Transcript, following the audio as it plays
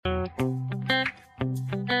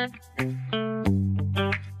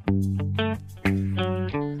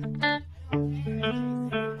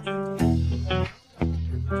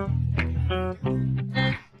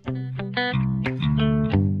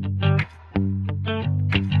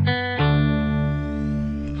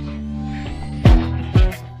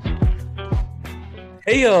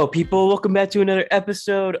Hey yo, people! Welcome back to another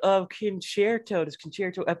episode of Conchairto. This is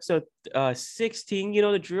Conchairto episode 16. You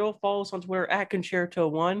know the drill. Follow us on Twitter at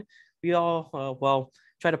Conchairto1. We all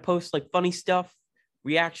try to post like funny stuff,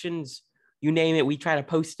 reactions, you name it. We try to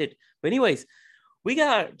post it. But anyways, we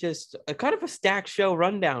got just a kind of a stacked show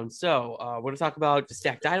rundown. So we're gonna talk about the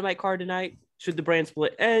Stacked Dynamite card tonight. Should the brand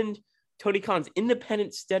split end? Tony Khan's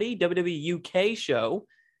independent steady WWE UK show.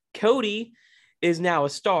 Cody is now a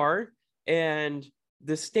star, and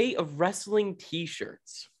the state of wrestling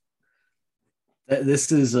t-shirts.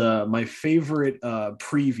 This is my favorite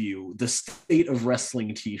preview, the state of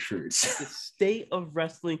wrestling t-shirts. The state of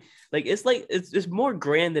wrestling, it's more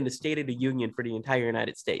grand than the State of the Union for the entire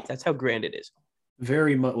United States. That's how grand it is.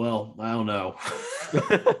 Very much. Well, I don't know.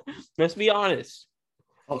 Let's be honest.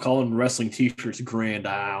 I'll call them wrestling t-shirts grand.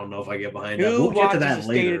 I don't know if I get behind that. We'll get to that the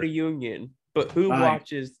later. State of the Union, but who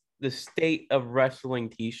watches the state of wrestling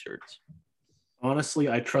t-shirts? Honestly,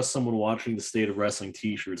 I trust someone watching the state of wrestling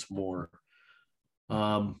t-shirts more.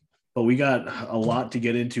 But we got a lot to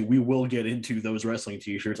get into. We will get into those wrestling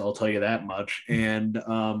t-shirts. I'll tell you that much. And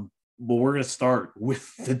but we're going to start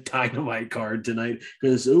with the Dynamite card tonight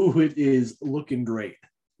because, it is looking great.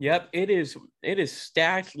 Yep, it is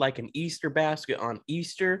stacked like an Easter basket on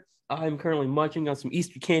Easter. I'm currently munching on some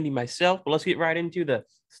Easter candy myself, but let's get right into the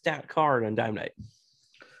stacked card on Dynamite.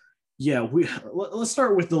 Yeah, let's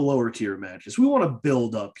start with the lower tier matches. We want to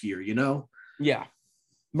build up here, you know? Yeah.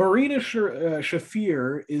 Marina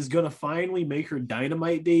Shafir is going to finally make her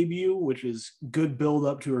Dynamite debut, which is good build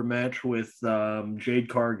up to her match with Jade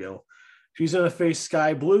Cargill. She's going to face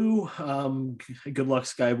Sky Blue. Good luck,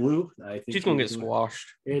 Sky Blue. I think she's going to get squashed.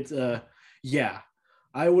 It's yeah.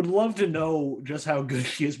 I would love to know just how good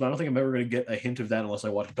she is, but I don't think I'm ever going to get a hint of that unless I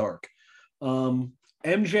watch Dark.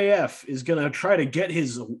 MJF is going to try to get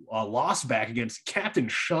his loss back against Captain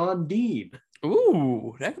Sean Dean.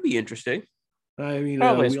 Ooh, that could be interesting. I mean,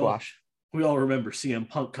 we all remember CM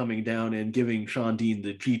Punk coming down and giving Sean Dean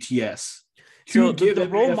the GTS. So the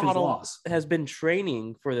role model has been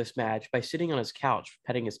training for this match by sitting on his couch,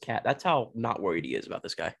 petting his cat. That's how not worried he is about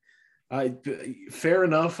this guy. Fair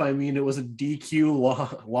enough. I mean, it was a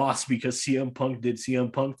DQ loss because CM Punk did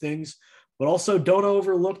CM Punk things. But also, don't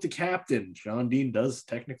overlook the captain. Sean Dean does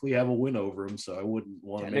technically have a win over him, so I wouldn't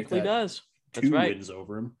want to make that That's two wins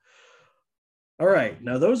over him. All right,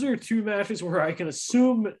 now those are two matches where I can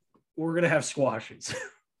assume we're going to have squashes.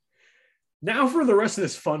 Now for the rest of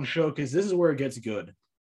this fun show, because this is where it gets good.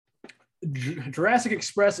 Jurassic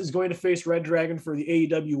Express is going to face Red Dragon for the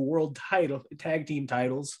AEW World Title Tag Team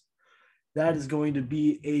titles. That is going to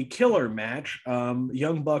be a killer match.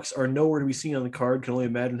 Young Bucks are nowhere to be seen on the card. Can only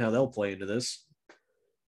imagine how they'll play into this.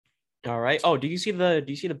 All right. Oh, do you see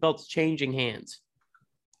the belts changing hands?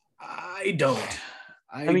 I don't.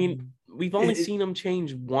 I mean, we've only seen them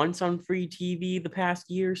change once on free TV the past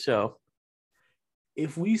year, so.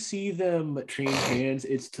 If we see them change hands,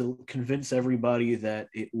 it's to convince everybody that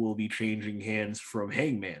it will be changing hands from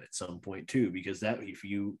Hangman at some point too, because that if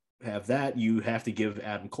you have that, you have to give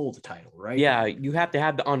Adam Cole the title, right? Yeah, you have to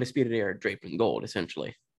have the Undisputed Era draped in gold,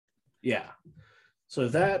 essentially. Yeah. So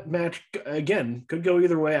that match, again, could go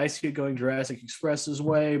either way. I see it going Jurassic Express's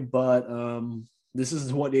way, but this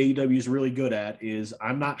is what AEW is really good at, is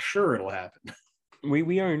I'm not sure it'll happen.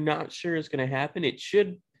 We are not sure it's going to happen. It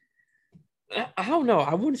should. I don't know.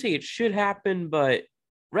 I wouldn't say it should happen, but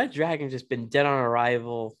Red Dragon's just been dead on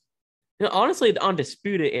arrival. You know, honestly, the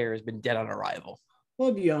Undisputed Era has been dead on arrival. Well,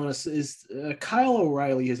 to be honest, Kyle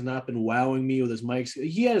O'Reilly has not been wowing me with his mics.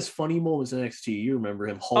 He had his funny moments in NXT. You remember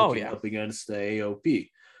him hulking up against the AOP.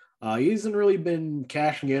 He hasn't really been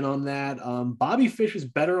cashing in on that. Bobby Fish is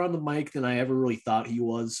better on the mic than I ever really thought he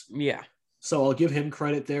was. Yeah. So I'll give him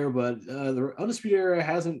credit there, but the Undisputed Era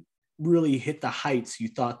hasn't really hit the heights you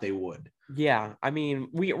thought they would. Yeah. I mean,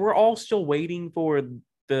 we're all still waiting for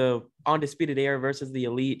the Undisputed Era versus the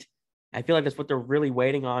Elite. I feel like that's what they're really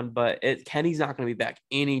waiting on, but Kenny's not going to be back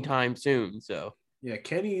anytime soon. So yeah,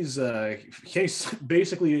 Kenny's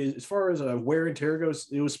basically, as far as wear and tear goes,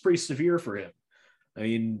 it was pretty severe for him. I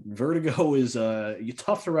mean, Vertigo is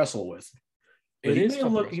tough to wrestle with. He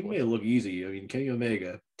may look easy. I mean, Kenny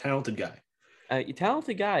Omega, talented guy.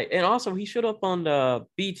 Talented guy, and also he showed up on the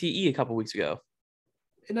BTE a couple weeks ago,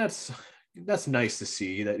 and that's nice to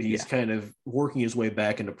see that he's kind of working his way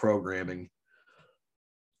back into programming.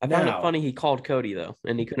 I found it funny he called Cody, though,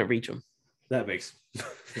 and he couldn't reach him. That's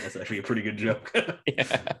actually a pretty good joke.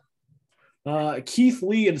 Keith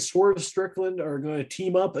Lee and Swerve Strickland are going to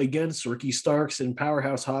team up against Ricky Starks and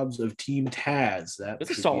Powerhouse Hobbs of Team Taz. That's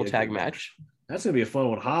a solid tag match. That's going to be a fun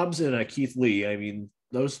one. Hobbs and Keith Lee. I mean,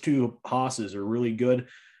 those two Hosses are really good.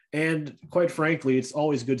 And quite frankly, it's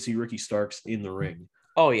always good to see Ricky Starks in the ring.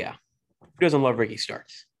 Oh, yeah. Who doesn't love Ricky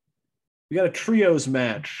Starks? We got a trios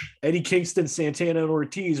match. Eddie Kingston, Santana, and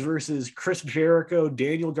Ortiz versus Chris Jericho,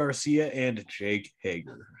 Daniel Garcia, and Jake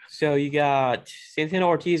Hager. So you got Santana,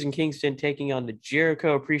 Ortiz, and Kingston taking on the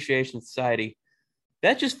Jericho Appreciation Society.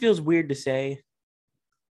 That just feels weird to say.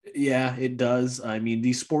 Yeah, it does. I mean,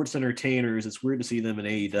 these sports entertainers, it's weird to see them in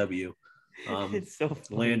AEW. It's so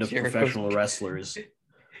funny. Land of professional wrestlers.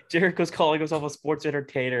 Jericho's calling himself a sports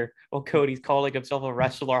entertainer, while Cody's calling himself a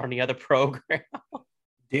wrestler on the other program.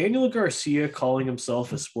 Daniel Garcia calling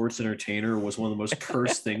himself a sports entertainer was one of the most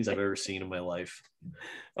cursed things I've ever seen in my life.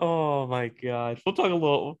 Oh my gosh. We'll talk a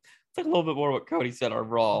little bit more what Cody said on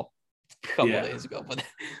Raw a couple of days ago. But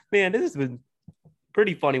man, this has been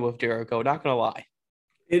pretty funny with Jericho, not gonna lie.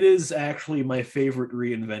 It is actually my favorite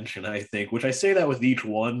reinvention, I think, which I say that with each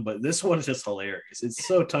one, but this one is just hilarious. It's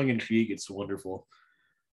so tongue-in-cheek, it's wonderful.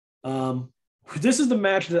 This is the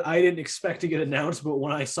match that I didn't expect to get announced, but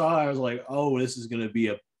when I saw it, I was like, oh, this is going to be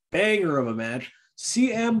a banger of a match.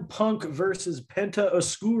 CM Punk versus Penta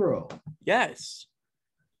Oscuro. Yes.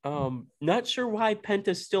 Not sure why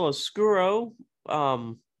Penta's still Oscuro.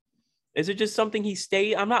 Is it just something he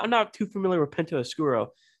stayed? I'm not too familiar with Penta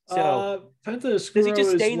Oscuro. So Penta Oscuro, does he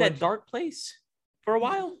just stay in that dark place for a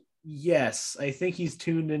while? Yes, I think he's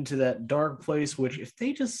tuned into that dark place, which if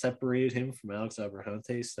they just separated him from Alex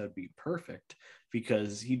Abrahantes, that'd be perfect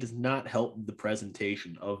because he does not help the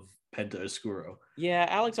presentation of Penta Oscuro. Yeah,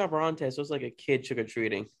 Alex Abrahantes was like a kid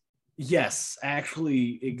trick-or-treating. Yes,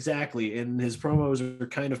 actually, exactly. And his promos are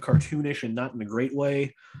kind of cartoonish and not in a great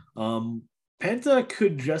way. Penta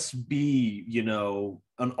could just be,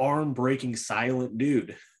 an arm-breaking silent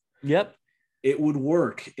dude. Yep. It would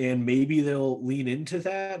work, and maybe they'll lean into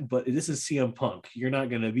that, but this is CM Punk. You're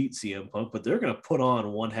not going to beat CM Punk, but they're going to put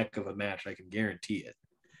on one heck of a match. I can guarantee it.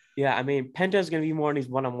 Yeah, I mean, Penta's going to be more in these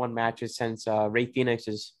one-on-one matches since Rey Fenix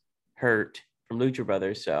is hurt from Lucha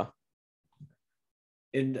Brothers, so.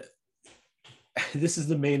 And this is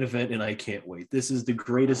the main event, and I can't wait. This is the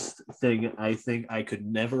greatest thing I think I could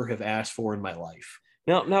never have asked for in my life.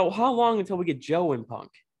 Now, how long until we get Joe and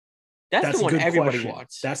Punk? That's the one everybody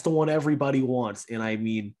wants. That's the one everybody wants. And I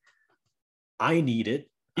mean, I need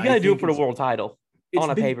it. You got to do it for the world title on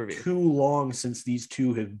a pay-per-view. It's been too long since these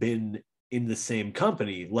two have been in the same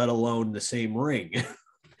company, let alone the same ring.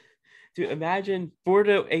 Dude, imagine for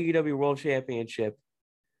the AEW World Championship,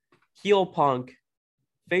 heel Punk,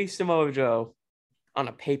 face Samoa Joe on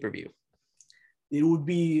a pay-per-view. It would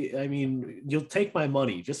be, I mean, you'll take my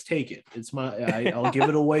money. Just take it. I'll give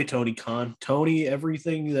it away, Tony Khan. Tony,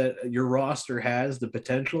 everything that your roster has, the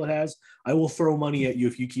potential it has, I will throw money at you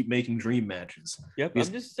if you keep making dream matches. Yep,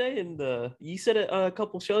 I'm just saying, you said it a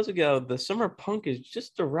couple shows ago, the Summer Punk is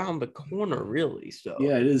just around the corner, really. So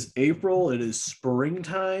yeah, it is April, it is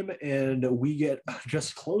springtime, and we get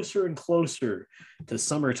just closer and closer to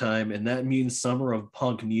summertime, and that means Summer of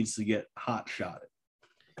Punk needs to get hot shotted.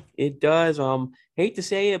 It does. Hate to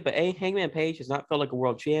say it, but Hangman Page has not felt like a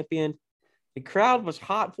world champion. The crowd was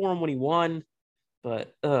hot for him when he won,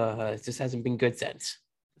 but it just hasn't been good since.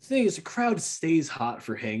 The thing is, the crowd stays hot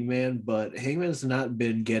for Hangman, but Hangman's not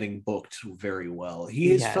been getting booked very well. He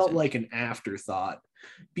has felt like an afterthought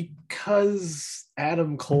because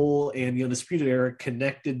Adam Cole and the Undisputed Era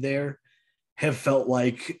connected there have felt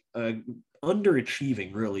like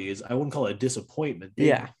underachieving, really. I wouldn't call it a disappointment.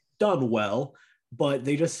 They've done well, but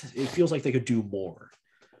it feels like they could do more.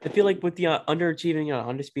 I feel like with the underachieving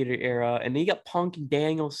Undisputed Era, and then you got Punk and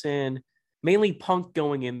Danielson, mainly Punk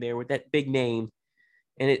going in there with that big name,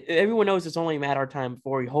 and everyone knows it's only a matter of time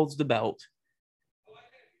before he holds the belt.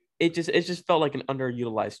 It just felt like an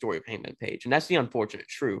underutilized story of Hangman Page, and that's the unfortunate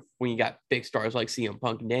truth when you got big stars like CM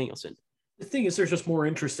Punk and Danielson. The thing is, there's just more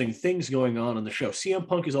interesting things going on the show. CM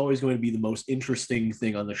Punk is always going to be the most interesting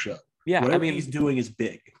thing on the show. Yeah, whatever he's doing is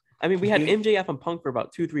big. I mean, we had MJF and Punk for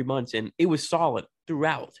about 2-3 months, and it was solid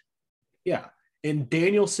throughout. Yeah. And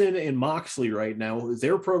Danielson and Moxley right now,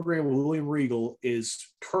 their program with William Regal is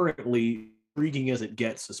currently intriguing as it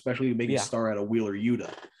gets, especially making a star out of Wheeler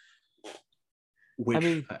Yuta. Which,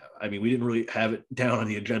 I mean, we didn't really have it down on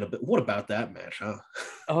the agenda, but what about that match, huh?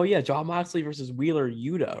 Oh, yeah. John Moxley versus Wheeler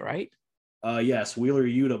Yuta, right? Yes. Wheeler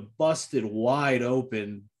Yuta busted wide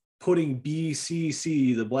open, putting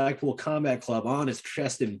BCC, the Blackpool Combat Club, on his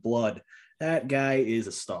chest in blood. That guy is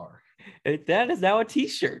a star. That is now a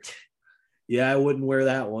t-shirt. Yeah, I wouldn't wear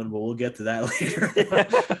that one, but we'll get to that later.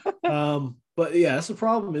 But yeah, that's the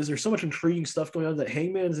problem is there's so much intriguing stuff going on that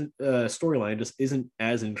Hangman's storyline just isn't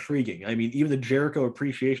as intriguing. I mean, even the Jericho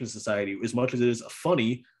Appreciation Society, as much as it is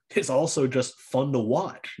funny, it's also just fun to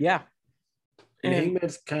watch. Yeah. And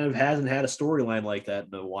Hangman's kind of hasn't had a storyline like that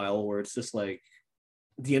in a while, where it's just like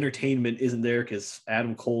the entertainment isn't there because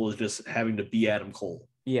Adam Cole is just having to be Adam Cole.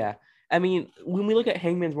 Yeah. I mean, when we look at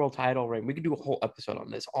Hangman's world title reign, we could do a whole episode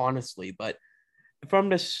on this, honestly. But from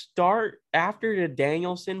the start, after the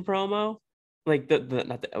Danielson promo, like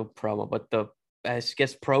not the promo, but the, I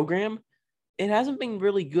guess, program, it hasn't been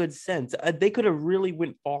really good since. They could have really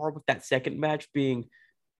went far with that second match being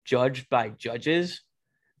judged by judges,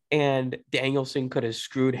 and Danielson could have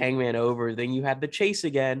screwed Hangman over. Then you have the chase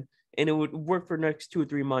again, and it would work for the next 2 or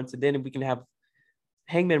 3 months, and then we can have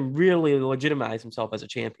Hangman really legitimize himself as a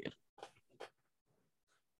champion.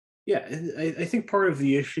 Yeah, I think part of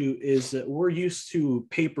the issue is that we're used to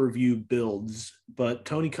pay-per-view builds, but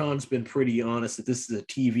Tony Khan's been pretty honest that this is a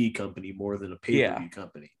TV company more than a pay-per-view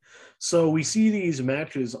company. So we see these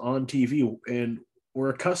matches on TV, and we're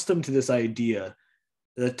accustomed to this idea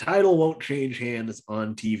the title won't change hands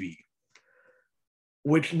on TV.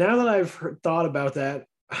 Which, now that I've thought about that,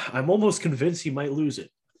 I'm almost convinced he might lose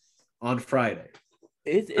it on Friday.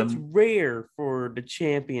 It's rare for the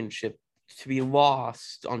championship to be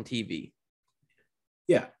lost on TV.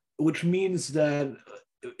 Yeah, which means that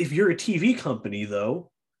if you're a TV company,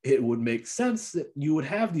 though, it would make sense that you would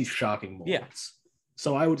have these shocking moments. Yeah.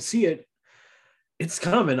 So I would see it. It's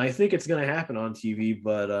coming. I think it's going to happen on TV,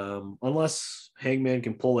 but unless Hangman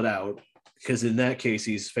can pull it out, because in that case,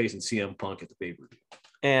 he's facing CM Punk at the pay-per-view.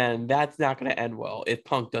 And that's not going to end well if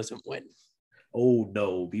Punk doesn't win. Oh,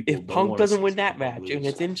 no. If Punk doesn't win that match and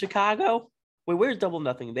it's in Chicago, wait, where's Double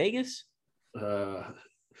Nothing? Vegas?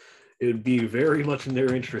 It would be very much in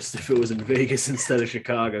their interest if it was in Vegas instead of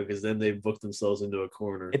Chicago, because then they booked themselves into a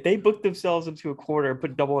corner. If they booked themselves into a corner and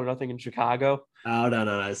put Double or Nothing in Chicago. Oh,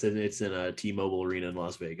 no. I said it's in a T-Mobile Arena in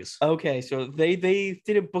Las Vegas. Okay, so they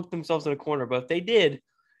didn't book themselves in a corner, but if they did,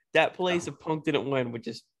 that place, if Punk didn't win, would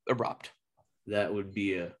just erupt. That would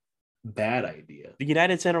be a bad idea. The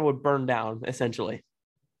United Center would burn down, essentially.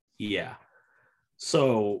 Yeah.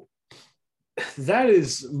 So that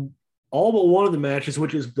is all but one of the matches,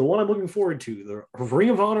 which is the one I'm looking forward to. The Ring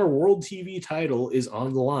of Honor World TV title is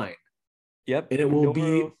on the line. Yep. And it will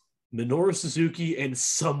be Minoru Suzuki and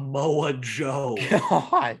Samoa Joe.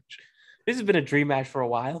 God. This has been a dream match for a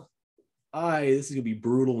while. This is going to be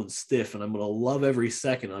brutal and stiff, and I'm going to love every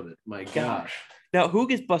second of it. My gosh. Now, who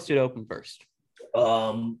gets busted open first?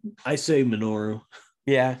 I say Minoru.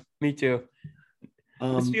 Yeah, me too.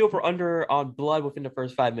 Let's be over under on blood within the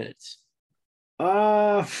first 5 minutes.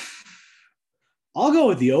 I'll go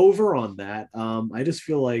with the over on that. I just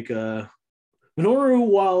feel like Minoru,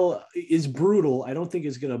 while is brutal, I don't think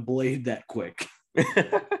is going to blade that quick.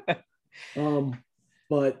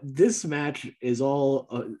 But this match is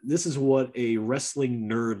all. This is what a wrestling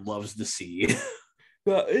nerd loves to see.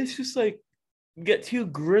 But it's just like you get 2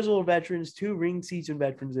 grizzled veterans, 2 ring seasoned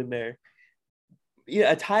veterans in there.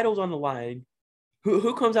 Yeah, a title's on the line.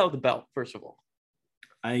 Who comes out with the belt first of all?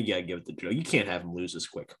 I gotta give it to Joe. You can't have him lose this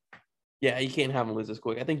quick. Yeah, you can't have him lose this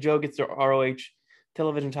quick. I think Joe gets the ROH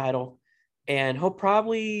television title, and he'll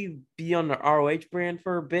probably be on the ROH brand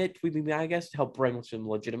for a bit. I guess to help bring some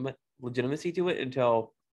legitimacy to it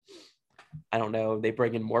until, I don't know, they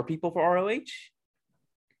bring in more people for ROH.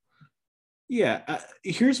 Yeah,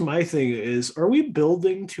 here's my thing: are we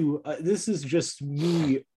building to? This is just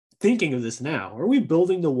me thinking of this now. Are we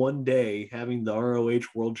building to one day having the ROH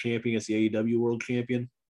World Champion as the AEW World Champion?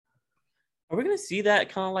 Are we going to see that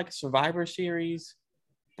kind of like a Survivor Series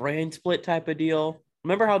brand split type of deal?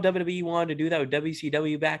 Remember how WWE wanted to do that with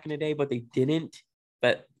WCW back in the day, but they didn't,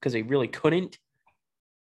 but because they really couldn't.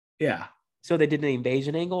 Yeah. So they did an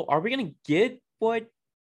invasion angle. Are we going to get what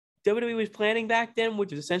WWE was planning back then,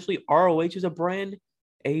 which is essentially ROH is a brand,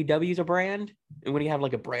 AEW is a brand, and when you have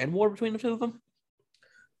like a brand war between the two of them?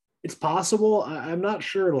 It's possible. I'm not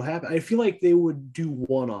sure it'll happen. I feel like they would do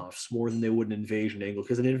one-offs more than they would an invasion angle,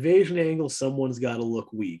 because an invasion angle, someone's got to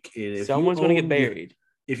look weak. And if someone's going to get buried.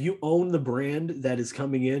 If you own the brand that is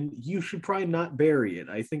coming in, you should probably not bury it.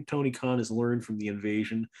 I think Tony Khan has learned from the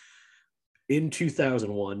invasion in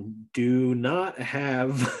 2001. Do not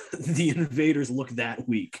have the invaders look that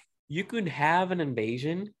weak. You could have an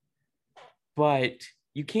invasion, but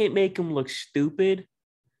you can't make them look stupid.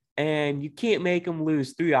 And you can't make them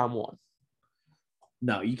lose 3-on-1.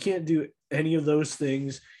 No, you can't do any of those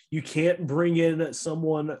things. You can't bring in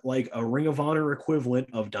someone like a Ring of Honor equivalent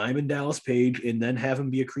of Diamond Dallas Page and then have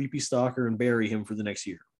him be a creepy stalker and bury him for the next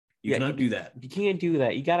year. You cannot do that. You can't do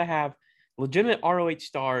that. You got to have legitimate ROH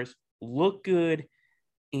stars look good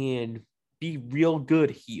and be real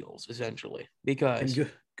good heels, essentially. Because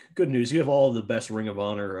and Good news. You have all the best Ring of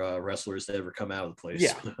Honor wrestlers to ever come out of the place.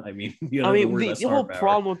 Yeah. I mean, you don't have to worry about the star whole power.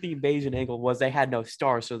 problem with the invasion angle was they had no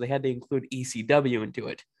stars, so they had to include ECW into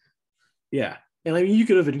it. Yeah. And I mean, you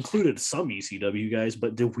could have included some ECW guys,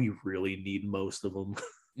 but did we really need most of them?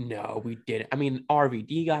 No, we didn't. I mean,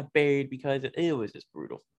 RVD got buried because it was just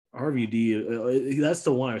brutal. RVD, that's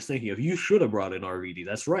the one I was thinking of. You should have brought in RVD.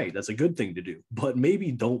 That's right. That's a good thing to do. But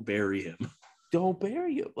maybe don't bury him. Don't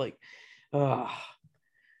bury him. Like,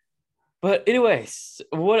 but anyways,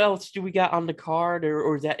 what else do we got on the card,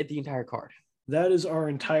 or is that the entire card? That is our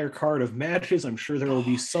entire card of matches. I'm sure there will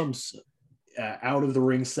be some out of the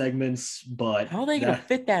ring segments, but how are they going to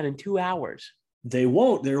fit that in 2 hours? They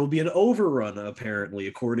won't. There will be an overrun, apparently,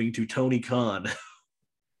 according to Tony Khan.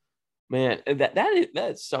 Man,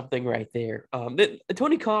 that's something right there.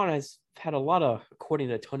 Tony Khan has had a lot of, according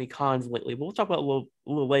to Tony Khan's lately. We'll talk about a little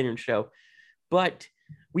later in the show. But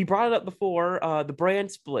we brought it up before, the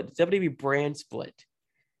brand split, WWE brand split.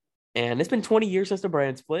 And it's been 20 years since the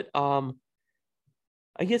brand split.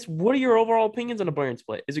 I guess, what are your overall opinions on the brand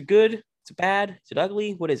split? Is it good? Is it bad? Is it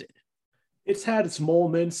ugly? What is it? It's had its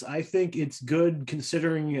moments. I think it's good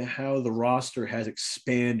considering how the roster has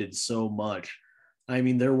expanded so much. I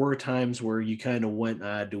mean, there were times where you kind of went,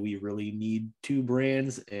 do we really need two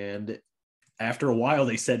brands? And after a while,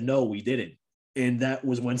 they said, no, we didn't. And that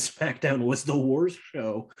was when SmackDown was the worst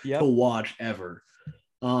show to watch ever.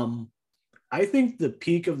 I think the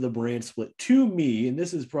peak of the brand split to me, and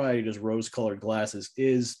this is probably just rose-colored glasses,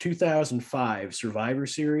 is 2005 Survivor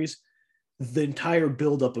Series. The entire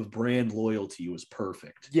buildup of brand loyalty was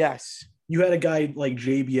perfect. Yes. You had a guy like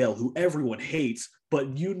JBL who everyone hates,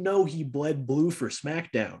 but you know he bled blue for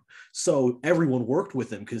SmackDown. So everyone worked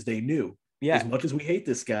with him because they knew, as much as we hate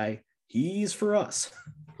this guy, he's for us.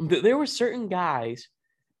 There were certain guys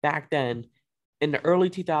back then in the early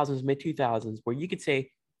 2000s, mid 2000s, where you could say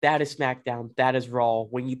that is SmackDown, that is Raw.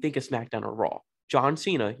 When you think of SmackDown or Raw, John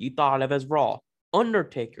Cena, you thought of as Raw.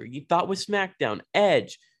 Undertaker, you thought was SmackDown.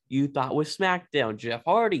 Edge, you thought was SmackDown. Jeff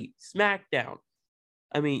Hardy, SmackDown.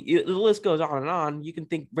 I mean, the list goes on and on. You can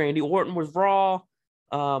think Randy Orton was Raw.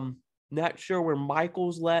 Not sure where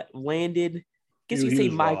Michaels landed. Guess you could say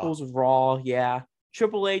Michaels was Raw. Yeah.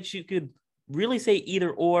 Triple H, you could really say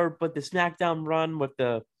either or, but the SmackDown run with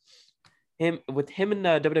him in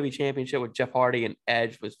the WWE Championship with Jeff Hardy and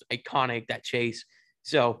Edge was iconic, that chase.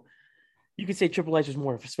 So you could say Triple H was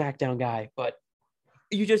more of a SmackDown guy, but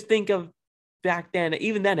you just think of back then,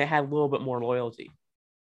 even then it had a little bit more loyalty.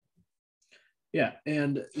 Yeah,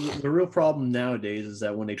 and the real problem nowadays is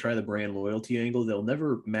that when they try the brand loyalty angle, they'll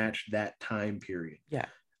never match that time period. Yeah.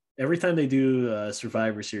 Every time they do a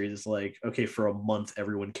Survivor Series, it's like, okay, for a month,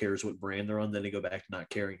 everyone cares what brand they're on. Then they go back to not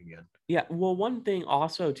caring again. Yeah. Well, one thing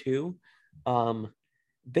also, too,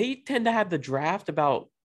 they tend to have the draft about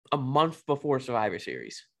a month before Survivor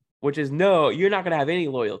Series, which is you're not going to have any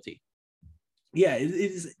loyalty. Yeah,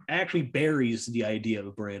 it actually buries the idea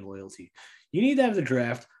of brand loyalty. You need to have the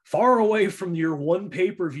draft far away from your one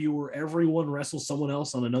pay-per-view where everyone wrestles someone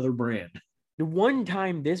else on another brand. The one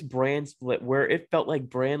time this brand split where it felt like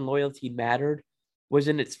brand loyalty mattered was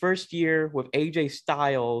in its first year with AJ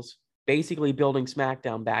Styles basically building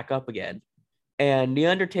SmackDown back up again. And The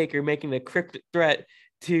Undertaker making the cryptic threat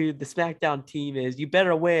to the SmackDown team is, you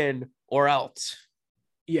better win or else.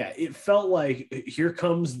 Yeah, it felt like here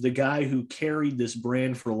comes the guy who carried this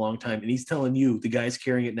brand for a long time, and he's telling you, the guy's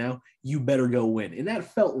carrying it now, you better go win. And that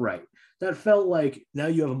felt right. That felt like now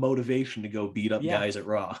you have a motivation to go beat up guys at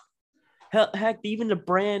Raw. Heck, even the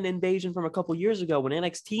brand invasion from a couple years ago when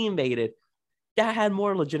NXT invaded, that had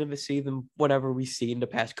more legitimacy than whatever we see in the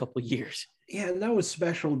past couple years. Yeah, and that was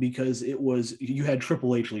special because you had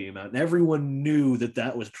Triple H leading out, and everyone knew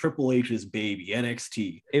that was Triple H's baby,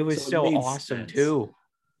 NXT. It was so awesome, sense. Too.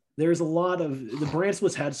 There's a lot of the brand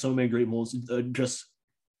splits had so many great moments just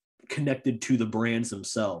connected to the brands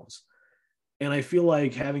themselves. And I feel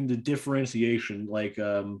like having the differentiation, like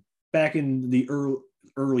back in the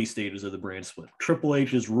early stages of the brand split, Triple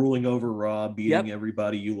H is ruling over Raw, beating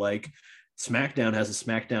everybody you like. SmackDown has a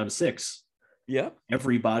SmackDown 6. Yep.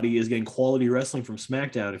 Everybody is getting quality wrestling from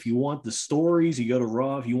SmackDown. If you want the stories, you go to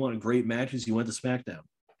Raw. If you want great matches, you went to SmackDown.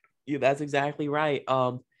 Yeah, that's exactly right.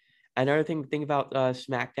 Another thing to think about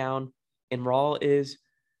SmackDown and Raw is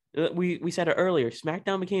we said it earlier.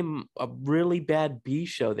 SmackDown became a really bad B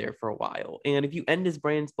show there for a while, and if you end this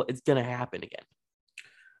brand split, it's gonna happen again.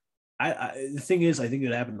 The thing is, I think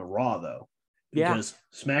it happened to Raw though, because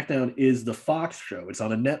SmackDown is the Fox show. It's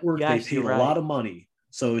on a network. They paid a lot of money,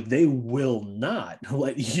 so they will not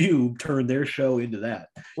let you turn their show into that.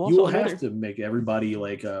 Well, you will have to make everybody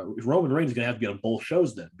like Roman Reigns is gonna have to be on both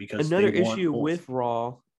shows then, because another issue with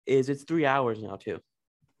Raw is it's 3 hours now too.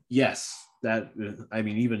 Yes,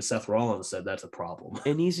 even Seth Rollins said that's a problem.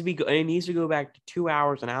 It needs to go back to 2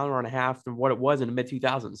 hours, an hour and a half from what it was in the mid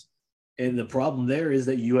 2000s. And the problem there is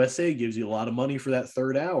that USA gives you a lot of money for that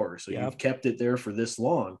third hour, so Yep. you've kept it there for this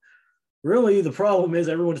long. Really, the problem is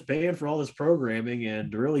everyone's paying for all this programming,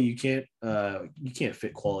 and really you can't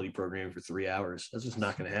fit quality programming for 3 hours. That's just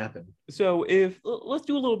not going to happen. So let's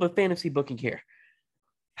do a little bit of fantasy booking here.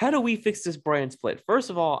 How do we fix this brand split? First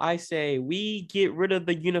of all, I say we get rid of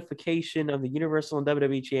the unification of the Universal and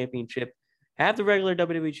WWE Championship, have the regular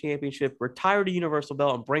WWE Championship, retire the Universal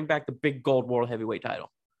belt, and bring back the big gold World Heavyweight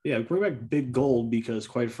title. Yeah, bring back Big Gold because,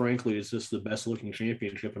 quite frankly, it's just the best looking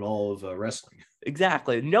championship in all of wrestling.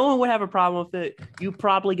 Exactly. No one would have a problem with it. You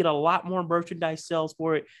probably get a lot more merchandise sales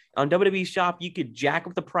for it. On WWE Shop, you could jack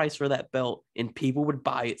up the price for that belt and people would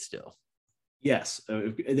buy it still. Yes,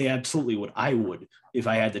 they absolutely would. I would if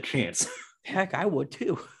I had the chance. Heck, I would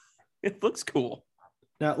too. It looks cool.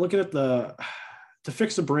 Now, looking at to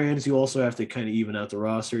fix the brands, you also have to kind of even out the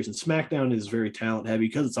rosters. And SmackDown is very talent heavy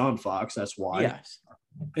because it's on Fox. That's why. Yes.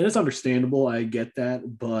 And it's understandable. I get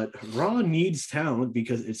that. But Raw needs talent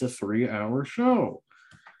because it's a 3-hour show.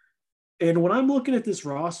 And when I'm looking at this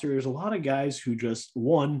roster, there's a lot of guys who just,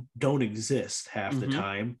 one, don't exist half the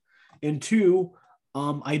time. And two,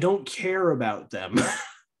 I don't care about them.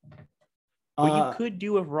 What you could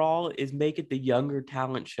do with Raw is make it the younger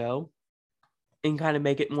talent show and kind of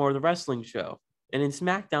make it more of the wrestling show. And then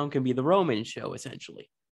SmackDown can be the Roman show, essentially.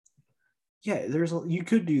 Yeah, you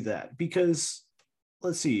could do that because,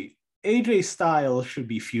 let's see, AJ Styles should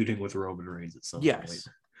be feuding with Roman Reigns at some point.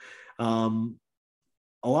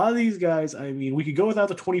 A lot of these guys, we could go without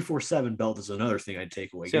the 24/7 belt is another thing I'd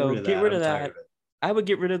take away. So get rid of that. I would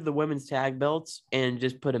get rid of the women's tag belts and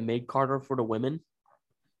just put a mid-carder for the women.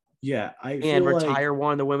 Yeah, and retire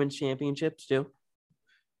one of the women's championships too.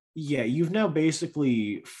 Yeah, you've now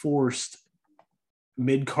basically forced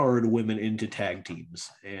mid-card women into tag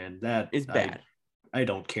teams, and that is bad. I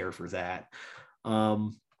don't care for that.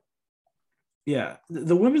 Yeah,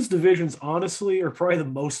 the women's divisions honestly are probably the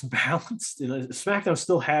most balanced. SmackDown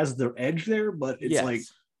still has their edge there, but it's like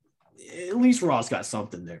at least Raw's got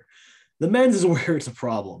something there. The men's is where it's a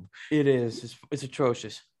problem. It is. It's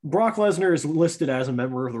atrocious. Brock Lesnar is listed as a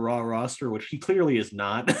member of the Raw roster, which he clearly is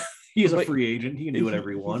not. He's a free agent. He can do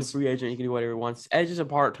whatever he wants. He's a free agent. He can do whatever he wants. Edge is a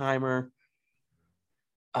part-timer.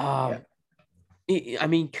 Cody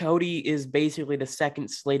is basically the second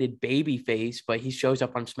slated baby face, but he shows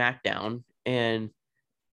up on SmackDown. And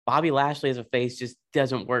Bobby Lashley as a face just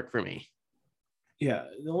doesn't work for me. Yeah,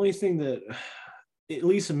 the only thing that at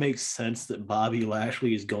least it makes sense that Bobby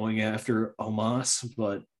Lashley is going after Omos,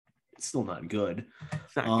 but it's still not good.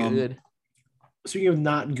 It's not good. Speaking of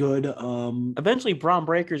not good, eventually Braun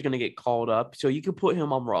Breaker is going to get called up, so you could put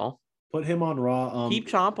him on Raw. Put him on Raw. Keep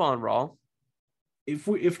Ciampa on Raw.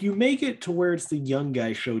 If you make it to where it's the young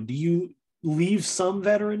guy show, do you leave some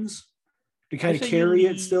veterans to kind of carry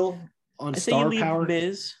it still on star power?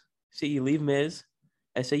 You leave Miz.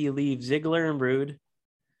 I say you leave Ziggler and Rude,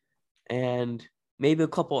 and maybe a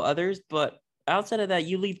couple others, but outside of that,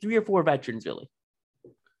 you leave 3 or 4 veterans, really.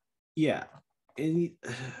 Yeah,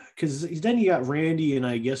 because then you got Randy, and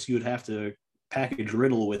I guess you would have to package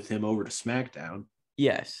Riddle with him over to SmackDown.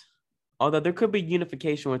 Yes, although there could be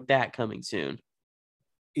unification with that coming soon.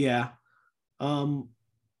 Yeah,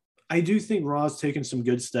 I do think Raw's taken some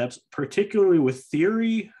good steps, particularly with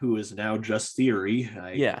Theory, who is now just Theory.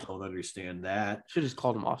 I don't understand that. Should have just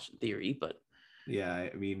called him Austin Theory, but yeah,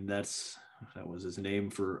 that was his name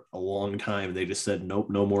for a long time. They just said, nope,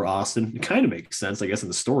 no more Austin. It kind of makes sense, I guess, in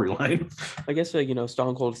the story-line. I guess,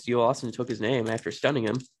 Stone Cold Steve Austin took his name after stunning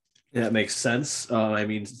him. Yeah, that makes sense.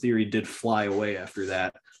 Theory did fly away after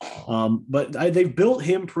that. But they've built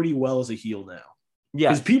him pretty well as a heel now. Yeah.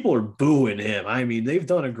 Because people are booing him. They've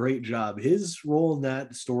done a great job. His role in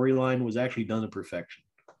that storyline was actually done to perfection.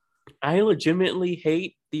 I legitimately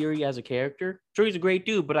hate Theory as a character. Sure, he's a great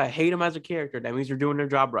dude, but I hate him as a character. That means they're doing their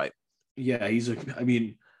job right. Yeah,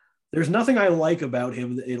 there's nothing I like about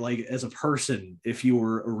him, as a person, if you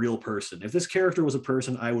were a real person. If this character was a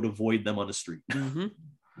person, I would avoid them on the street. Mm-hmm.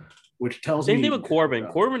 Which tells me... Same thing with Corbin.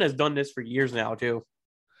 Corbin has done this for years now, too.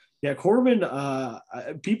 Yeah, Corbin,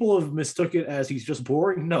 people have mistook it as he's just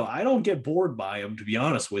boring. No, I don't get bored by him, to be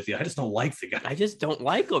honest with you. I just don't like the guy. I just don't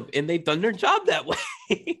like him, and they've done their job that way.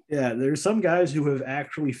 Yeah, there's some guys who have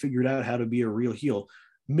actually figured out how to be a real heel.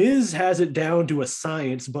 Miz has it down to a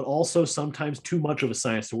science, but also sometimes too much of a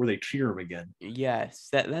science to where they cheer him again. Yes,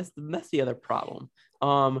 that's the other problem.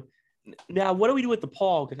 Now, what do we do with the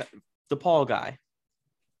Paul guy?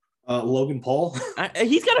 Logan Paul.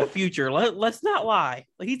 He's got a future. Let's not lie.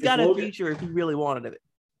 Like, he's got a future if he really wanted it.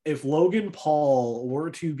 If Logan Paul were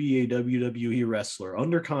to be a WWE wrestler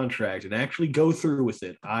under contract and actually go through with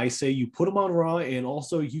it, I say you put him on Raw, and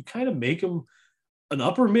also you kind of make him an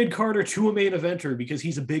upper mid-carder to a main eventer because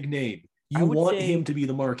he's a big name. You want him to be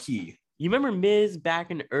the marquee. You remember Miz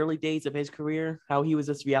back in the early days of his career, how he was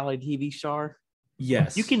this reality TV star?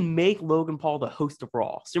 Yes. You can make Logan Paul the host of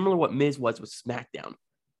Raw, similar to what Miz was with SmackDown.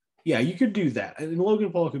 Yeah, you could do that. And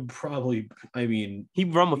Logan Paul could probably,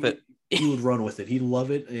 he'd run with it. He would run with it. He'd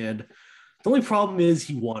love it. And the only problem is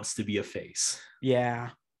he wants to be a face. Yeah.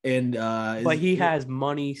 And but he has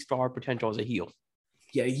money star potential as a heel.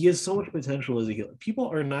 Yeah, he has so much potential as a heel.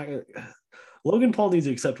 People are not Logan Paul needs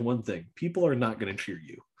to accept one thing. People are not going to cheer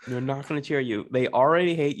you. They're not going to cheer you. They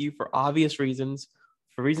already hate you for obvious reasons,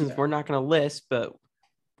 we're not going to list, but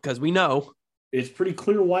because we know. It's pretty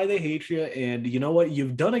clear why they hate you. And you know what?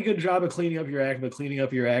 You've done a good job of cleaning up your act, but cleaning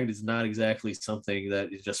up your act is not exactly something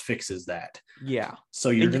that just fixes that. Yeah.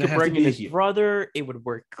 So you're going to have bring to in be his brother. It would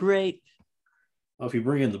work great. Well, if you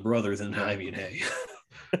bring in the brother, then hey,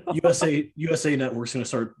 USA Network's going to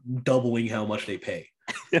start doubling how much they pay.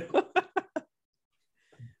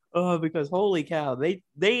 Oh, because holy cow, they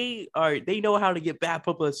know how to get bad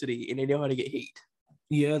publicity and they know how to get hate.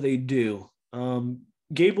 Yeah, they do.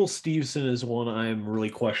 Gable Steveson is one I'm really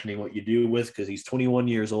questioning what you do with because he's 21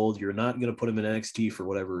 years old. You're not going to put him in NXT for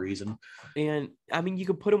whatever reason. And I mean, you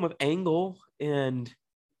could put him with Angle, and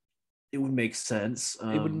it would make sense.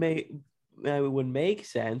 It would make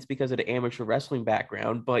sense because of the amateur wrestling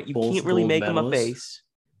background, but you can't really make him a face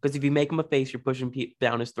because if you make him a face, you're pushing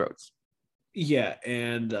down his throats. Yeah,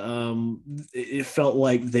 and it felt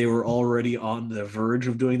like they were already on the verge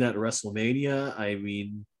of doing that at WrestleMania. I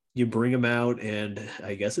mean, you bring him out, and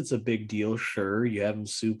I guess it's a big deal. Sure, you have him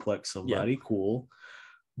suplex somebody, cool.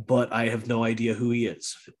 But I have no idea who he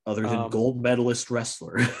is, other than gold medalist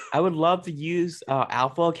wrestler. I would love to use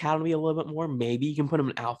Alpha Academy a little bit more. Maybe you can put him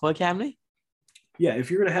in Alpha Academy. Yeah,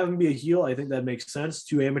 if you're going to have him be a heel, I think that makes sense.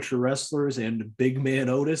 2 amateur wrestlers and Big Man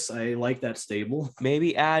Otis. I like that stable.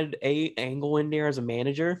 Maybe add a Angle in there as a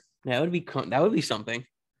manager. That would be something.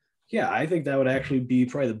 Yeah, I think that would actually be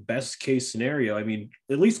probably the best case scenario. I mean,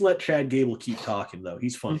 at least let Chad Gable keep talking, though.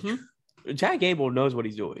 He's funny. Mm-hmm. Chad Gable knows what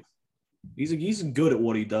he's doing. He's good at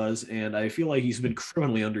what he does, and I feel like he's been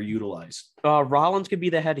criminally underutilized. Rollins could be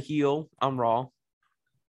the head heel on Raw.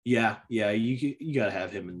 Yeah, you got to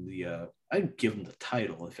have him in the I'd give him the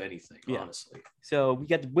title, if anything, honestly. So we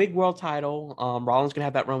got the big world title. Rollins going to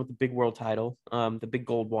have that run with the big world title, the big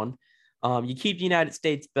gold one. You keep the United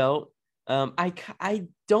States belt. I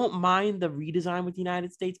don't mind the redesign with the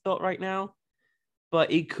United States belt right now,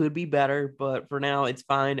 but it could be better. But for now, it's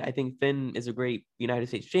fine. I think Finn is a great United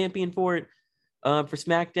States champion for it. For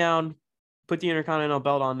SmackDown, put the Intercontinental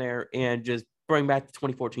belt on there and just bring back the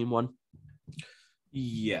 2014 one.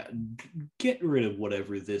 Yeah, get rid of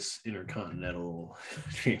whatever this Intercontinental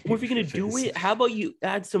championship Well, if you're going to do it, how about you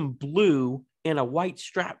add some blue and a white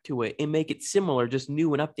strap to it and make it similar, just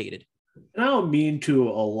new and updated? And I don't mean to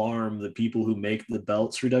alarm the people who make the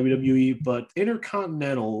belts for WWE, but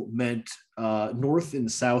Intercontinental meant North and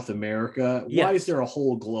South America. Yes. Why is there a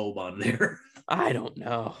whole globe on there? I don't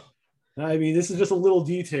know. I mean, this is just a little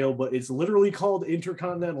detail, but it's literally called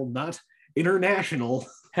Intercontinental, not International.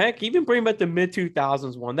 Heck, even bring back the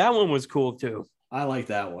mid-2000s one. That one was cool, too. I like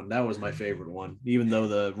that one. That was my favorite one, even though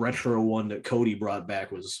the retro one that Cody brought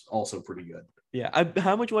back was also pretty good. Yeah,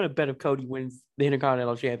 how much would I bet if Cody wins the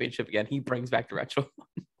Intercontinental Championship again? He brings back the retro one.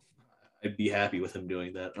 I'd be happy with him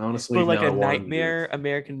doing that, honestly. But like a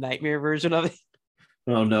American Nightmare version of it.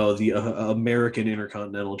 Oh, no, the American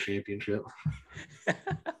Intercontinental Championship.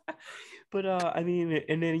 But, I mean,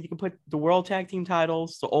 and then you can put the World Tag Team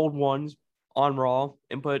titles, the old ones, on Raw,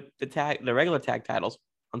 and put the regular tag titles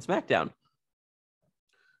on SmackDown.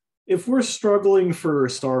 If we're struggling for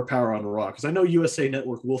star power on Raw, because I know USA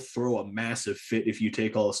Network will throw a massive fit if you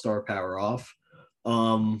take all the star power off.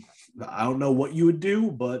 I don't know what you would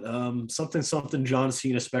do, but something John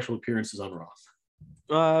Cena special appearances on Raw.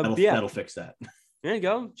 That'll fix that. There you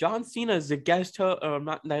go. John Cena is a guest,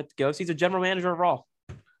 not the ghost. He's a general manager of Raw.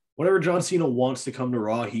 Whenever John Cena wants to come to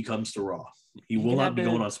Raw, he comes to Raw. He will not be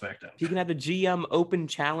going on SmackDown. He can have the GM Open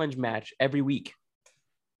Challenge match every week.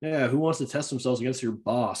 Yeah, who wants to test themselves against your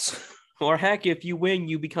boss? Or heck, if you win,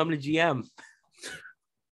 you become the GM.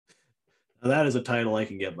 Now that is a title I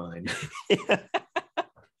can get behind. It's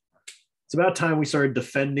about time we started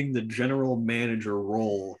defending the general manager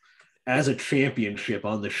role as a championship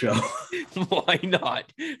on the show. Why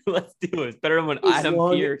not? Let's do it. It's better than Adam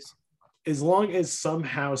Pearce. as long as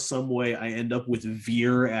somehow, some way I end up with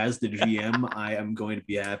Veer as the GM, I am going to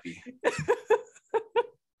be happy.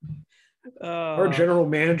 Our general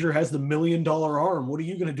manager has the $1 million arm. What are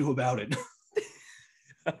you going to do about it?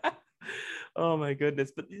 Oh my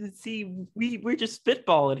goodness! But see, we're just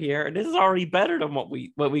spitballing here, and this is already better than what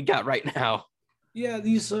we got right now. Yeah,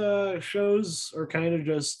 these shows are kind of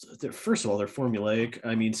just. First of all, they're formulaic.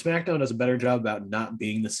 I mean, SmackDown does a better job about not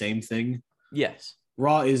being the same thing. Yes.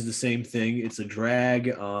 Raw is the same thing. It's a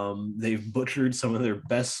drag. They've butchered some of their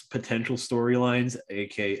best potential storylines,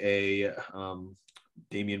 aka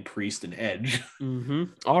Damian Priest and Edge.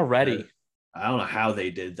 Already. I don't know how they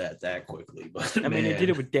did that quickly, but I mean, they did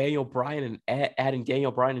it with Daniel Bryan and adding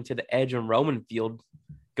Daniel Bryan into the Edge and Roman field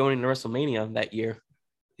going into WrestleMania that year.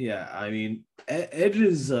 Yeah, I mean,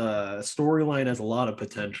 Edge's storyline has a lot of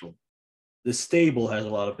potential. The stable has a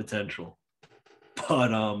lot of potential,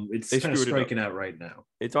 but it's kind of striking out right now.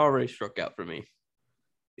 It's already struck out for me.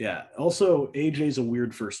 Yeah. Also, AJ's a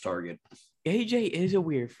weird first target. AJ is a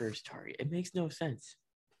weird first target. It makes no sense.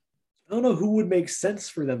 I don't know who would make sense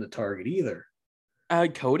for them to target either.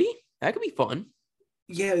 Cody? That could be fun.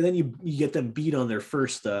 Yeah, then you get them beat on their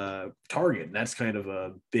first target, and that's kind of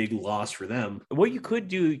a big loss for them. What you could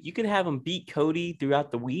do, you could have them beat Cody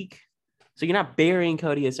throughout the week. So you're not burying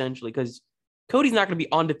Cody, essentially, because Cody's not going to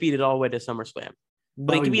be undefeated all the way to SummerSlam.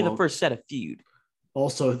 But it could be in the first set of feud.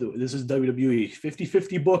 Also, this is WWE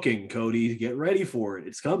 50-50 booking, Cody. Get ready for it.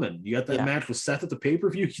 It's coming. You got that match with Seth at the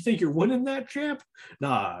pay-per-view. You think you're winning that, champ?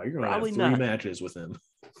 Nah, you're going to have 3 matches with him.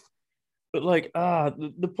 But like,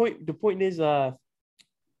 the point is,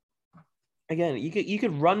 again, you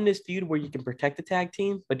could run this feud where you can protect the tag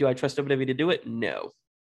team, but do I trust WWE to do it? No.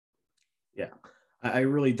 Yeah, I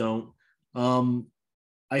really don't.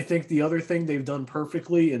 I think the other thing they've done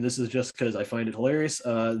perfectly, and this is just because I find it hilarious,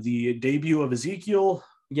 the debut of Ezekiel.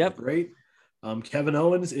 Yep. Great. Kevin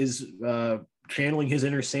Owens is channeling his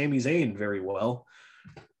inner Sami Zayn very well.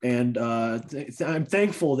 And I'm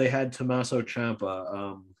thankful they had Tommaso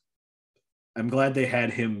Ciampa. I'm glad they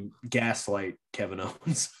had him gaslight Kevin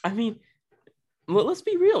Owens. I mean, well, let's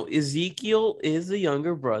be real. Ezekiel is the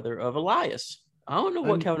younger brother of Elias. I don't know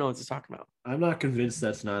what Kevin Owens is talking about. I'm not convinced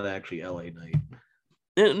that's not actually LA Knight.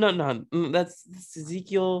 No. That's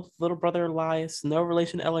Ezekiel, little brother Elias. No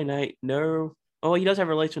relation to LA Knight. No. Oh, he does have a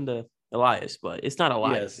relation to Elias, but it's not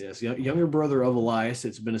Elias. Yes. Younger brother of Elias.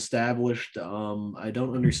 It's been established. I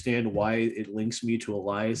don't understand why it links me to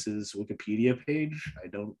Elias's Wikipedia page. I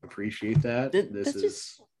don't appreciate that. This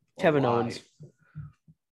is Kevin Owens.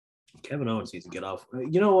 Kevin Owens needs to get off.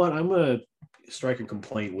 You know what? I'm going to strike a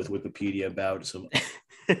complaint with Wikipedia about some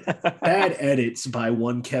bad edits by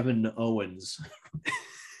one Kevin Owens.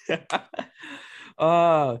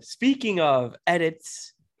 Speaking of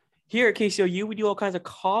edits, here at KCOU, we do all kinds of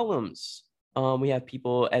columns. We have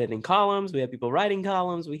people editing columns. We have people writing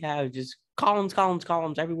columns. We have just columns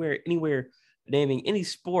everywhere, anywhere, naming any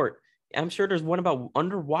sport. I'm sure there's one about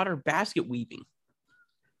underwater basket weaving.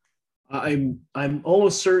 I'm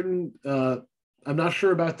almost certain. I'm not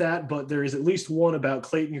sure about that, but there is at least one about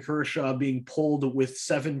Clayton Kershaw being pulled with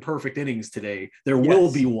 7 perfect innings today. There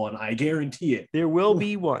will be one. I guarantee it. There will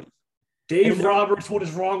be one. Dave Roberts, what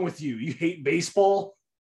is wrong with you? You hate baseball?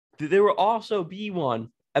 There will also be one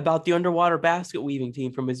about the underwater basket weaving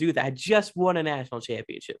team from Mizzou that had just won a national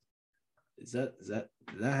championship. Did that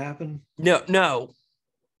happen? No.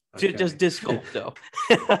 Okay. Just disc golf, though.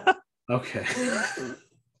 Okay.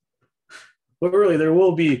 But really, there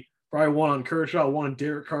will be probably one on Kershaw, one on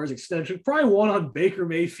Derek Carr's extension, probably one on Baker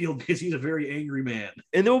Mayfield because he's a very angry man.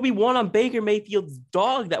 And there will be one on Baker Mayfield's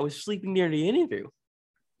dog that was sleeping near the interview.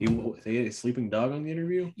 They had a sleeping dog on the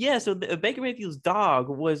interview? Yeah, so Baker Mayfield's dog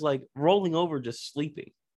was like rolling over just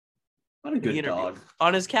sleeping. What a good dog.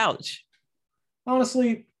 On his couch.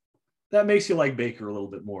 Honestly, that makes you like Baker a little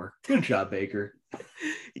bit more. Good job, Baker.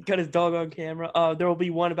 He got his dog on camera. There will be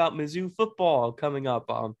one about Mizzou football coming up.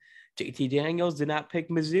 JT Daniels did not pick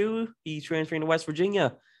Mizzou. He's transferring to West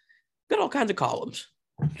Virginia. Got all kinds of columns.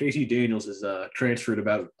 JT Daniels is transferred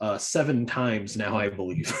about 7 times now, I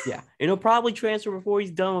believe. Yeah, and he'll probably transfer before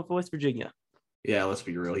he's done with West Virginia. Yeah, let's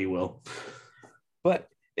be real, he will. But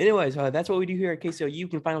anyways, that's what we do here at KCOU. You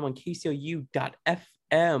can find them on kcou.fm.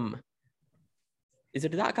 Is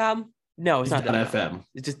it a .com? No, it's not .fm.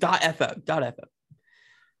 It's just .fm.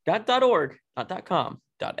 .org, not .com,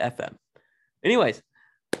 .fm. Anyways,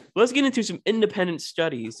 let's get into some independent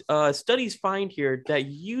studies. Studies find here that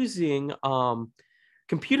using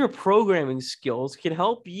computer programming skills can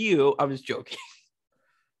help you. I'm just joking.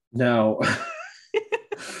 Now,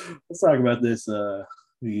 let's talk about this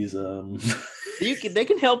These They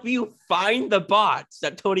can help you find the bots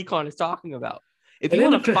that Tony Khan is talking about. If you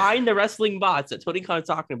want to find the wrestling bots that Tony Khan is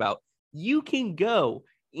talking about, you can go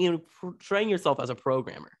and train yourself as a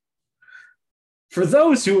programmer. For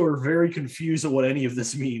those who are very confused at what any of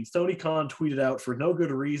this means, Tony Khan tweeted out for no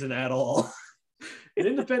good reason at all. An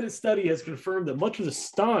independent study has confirmed that much of the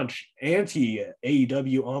staunch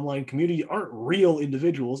anti-AEW online community aren't real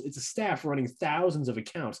individuals. It's a staff running thousands of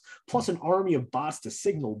accounts, plus an army of bots to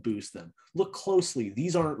signal boost them. Look closely.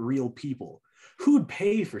 These aren't real people. Who'd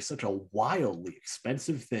pay for such a wildly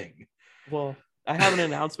expensive thing? Well, I have an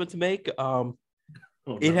announcement to make.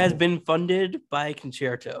 It has been funded by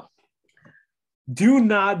Conchairto. Do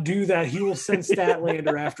not do that. He will send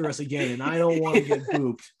Statlander after us again, and I don't want to get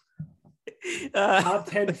booped. Top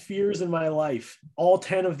 10 fears in my life. All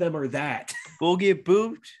 10 of them are that. We'll get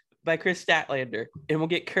booped by Chris Statlander, and we'll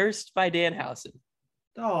get cursed by Danhausen.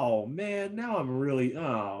 Oh, man. Now I'm really... I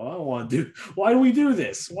don't want to do... Why do we do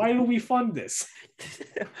this? Why do we fund this?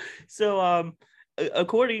 So,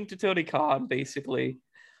 according to Tony Khan, basically,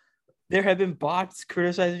 there have been bots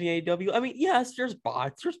criticizing AEW. I mean, yes, there's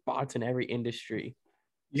bots. There's bots in every industry.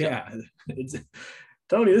 Yeah.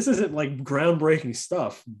 Tony, this isn't like groundbreaking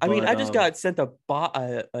stuff. I mean, I just got sent a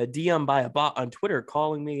DM by a bot on Twitter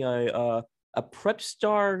calling me a prep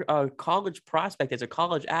star college prospect as a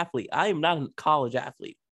college athlete. I am not a college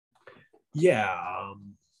athlete. Yeah. Are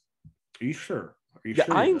you sure? Yeah,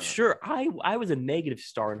 I'm sure. I was a negative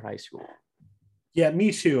star in high school. Yeah,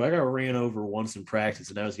 me too. I got ran over once in practice,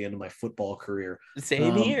 and that was the end of my football career.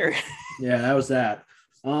 Same here. Yeah, that was that.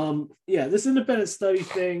 Yeah, this independent study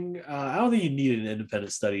thing, I don't think you need an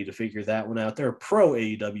independent study to figure that one out. There are pro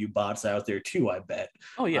AEW bots out there too, I bet.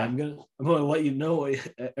 Oh yeah. I'm gonna let you know,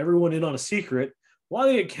 everyone in on a secret. A lot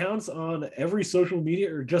of the accounts on every social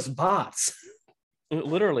media are just bots.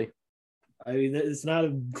 Literally. I mean, it's not a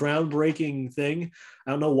groundbreaking thing.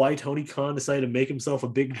 I don't know why Tony Khan decided to make himself a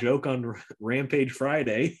big joke on Rampage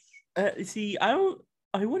Friday. I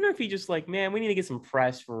wonder if he just like, man, we need to get some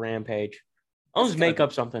press for Rampage. I'll just make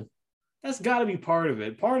up something. That's got to be part of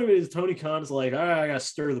it. Part of it is Tony Khan's like, all right, I got to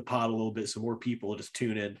stir the pot a little bit so more people will just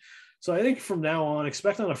tune in. So I think from now on,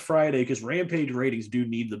 expect on a Friday, because Rampage ratings do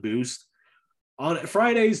need the boost. On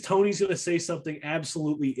Fridays, Tony's going to say something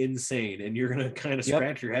absolutely insane, and you're going to kind of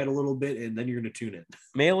scratch your head a little bit, and then you're going to tune in.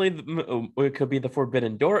 Mainly, it could be the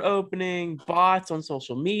Forbidden Door opening, bots on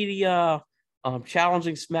social media,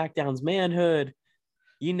 challenging SmackDown's manhood.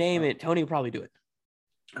 You name it, Tony will probably do it.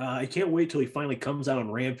 I can't wait till he finally comes out on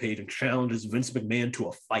Rampage and challenges Vince McMahon to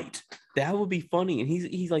a fight. That would be funny. And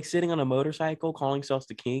he's like sitting on a motorcycle calling himself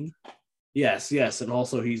the king. Yes. And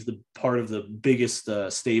also he's the part of the biggest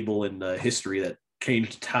stable in history that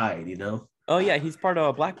changed tide, you know? Oh, yeah. He's part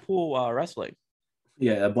of Blackpool Wrestling.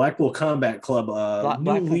 Yeah, Blackpool Combat Club.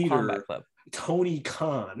 New leader, Combat Club. Tony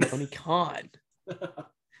Khan.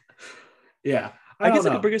 Yeah. I guess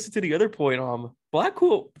I could bring us to the other point.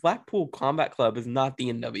 Blackpool Combat Club is not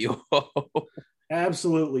the NWO.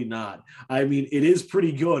 Absolutely not. I mean, it is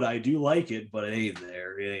pretty good. I do like it, but it ain't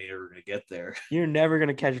there. It ain't ever gonna get there. You're never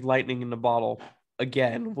gonna catch lightning in the bottle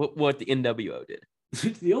again. What the NWO did.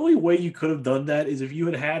 The only way you could have done that is if you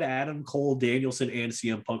had Adam Cole, Danielson, and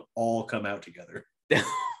CM Punk all come out together. And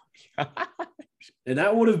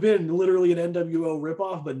that would have been literally an NWO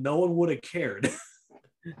ripoff, but no one would have cared.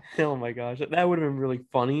 Oh my gosh, that would have been really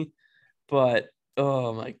funny, but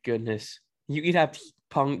oh my goodness, you'd have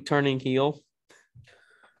Punk turning heel.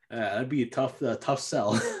 That'd be a tough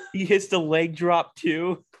sell. He hits the leg drop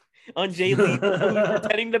too on Jay Lee,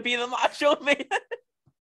 pretending to be the Macho Man.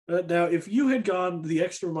 Now, if you had gone the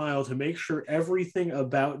extra mile to make sure everything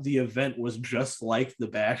about the event was just like the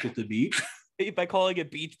bash at the beach. By calling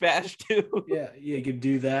it Beach Bash too. Yeah, you could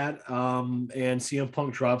do that. And CM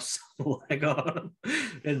Punk drops the leg on him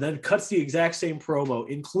and then cuts the exact same promo,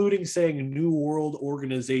 including saying New World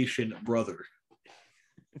Organization brother.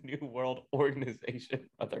 New World Organization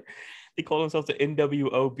brother. They call themselves the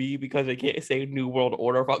NWOB because they can't say New World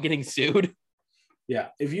Order without getting sued. Yeah,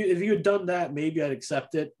 if you had done that, maybe I'd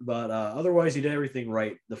accept it, but otherwise you did everything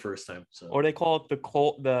right the first time. So, or they call it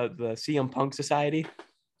the CM Punk Society.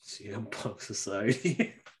 CM Punk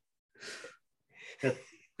Society.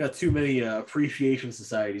 got too many appreciation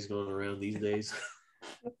societies going around these days.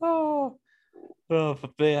 Oh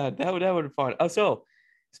man, that would have been fun. So,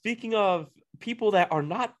 speaking of people that are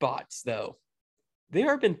not bots, though, there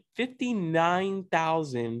have been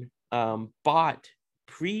 59,000 bought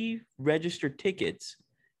pre-registered tickets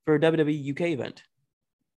for a WWE UK event.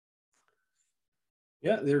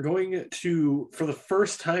 Yeah, they're going to, for the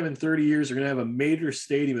first time in 30 years, they're going to have a major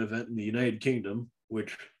stadium event in the United Kingdom,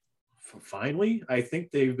 which finally, I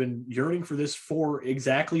think they've been yearning for this for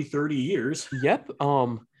exactly 30 years. Yep.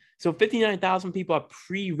 So 59,000 people have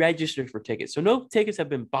pre-registered for tickets. So no tickets have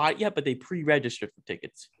been bought yet, but they pre-registered for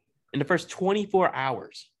tickets in the first 24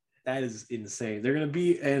 hours. That is insane. They're going to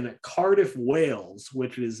be in Cardiff, Wales,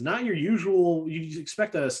 which is not your usual. You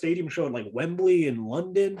expect a stadium show at like Wembley in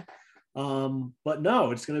London. But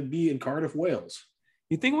no, it's going to be in Cardiff, Wales.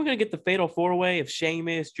 You think we're going to get the fatal four-way of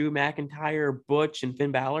Sheamus, Drew McIntyre, Butch, and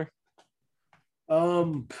Finn Balor?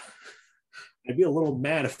 I'd be a little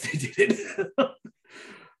mad if they did it.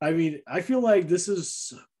 I mean, I feel like this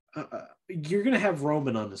is you're going to have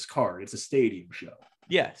Roman on this card. It's a stadium show.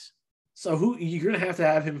 Yes. So who you're going to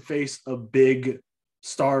have him face a big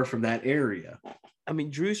star from that area. I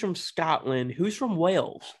mean, Drew's from Scotland. Who's from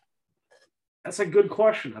Wales? That's a good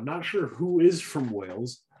question. I'm not sure who is from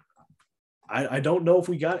Wales. I don't know if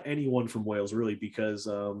we got anyone from Wales really, because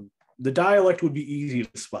the dialect would be easy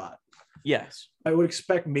to spot. Yes. I would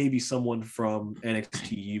expect maybe someone from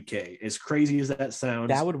NXT UK. As crazy as that sounds,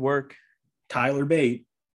 that would work. Tyler Bate,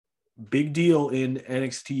 big deal in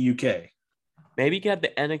NXT UK. Maybe you could have the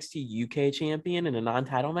NXT UK champion in a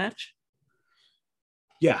non-title match.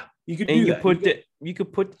 Yeah, you could and do that. You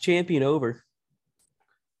could put the champion over.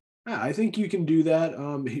 Yeah, I think you can do that.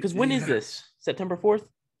 Because when is this? September 4th?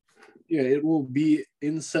 Yeah, it will be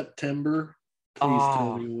in September. Please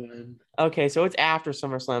tell me when. Okay, so it's after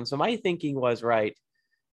SummerSlam. So my thinking was right.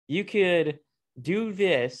 You could do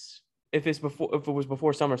this if it was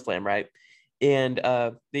before SummerSlam, right? And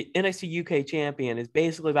the NXT UK champion is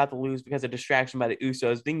basically about to lose because of distraction by the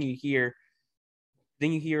Usos. Then you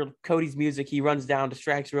hear Cody's music. He runs down,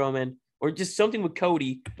 distracts Roman, or just something with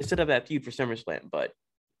Cody to set up that feud for SummerSlam. But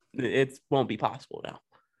it won't be possible now.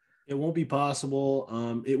 It won't be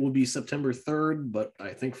possible. It will be September 3rd, but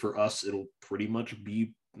I think for us, it'll pretty much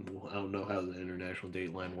be, I don't know how the international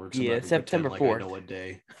date line works. Yeah, September 4th. I know what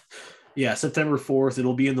day. Yeah, September 4th.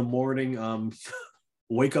 It'll be in the morning.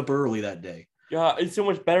 Wake up early that day. Yeah, it's so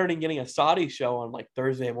much better than getting a Saudi show on like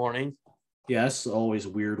Thursday morning. Yeah, it's always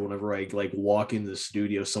weird whenever I like walk in the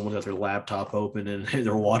studio, someone's got their laptop open and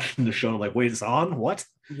they're watching the show. And I'm like, wait, it's on? What?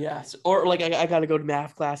 Yes. Or like I got to go to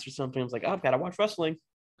math class or something. I was like, oh, I've got to watch wrestling.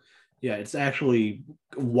 Yeah, it's actually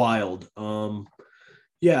wild.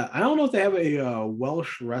 Yeah, I don't know if they have a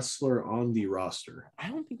Welsh wrestler on the roster. I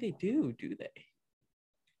don't think they do they?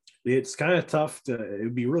 It's kind of tough to. It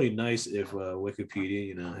would be really nice if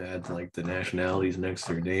Wikipedia, had like the nationalities next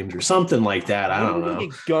to their names or something like that. I don't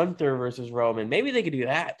know. Gunther versus Roman. Maybe they could do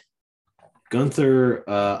that. Gunther,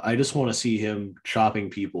 I just want to see him chopping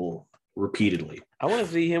people repeatedly. I want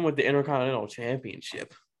to see him with the Intercontinental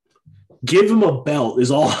Championship. Give him a belt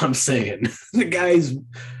is all I'm saying. The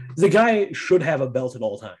guy should have a belt at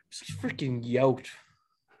all times. He's freaking yoked.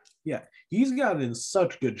 Yeah, he's gotten in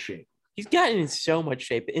such good shape. He's gotten in so much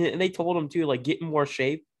shape. And they told him to like get in more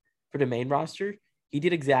shape for the main roster. He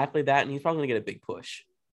did exactly that, and he's probably going to get a big push.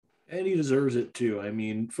 And he deserves it too. I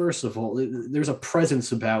mean, first of all, there's a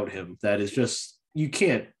presence about him that is just, you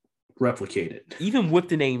can't replicate it. Even with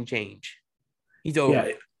the name change, he's over.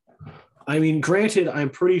 Yeah. I mean, granted,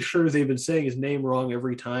 I'm pretty sure they've been saying his name wrong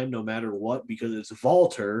every time, no matter what, because it's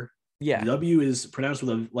Walter. Yeah. W is pronounced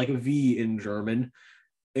with a V in German.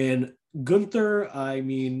 And Gunther, I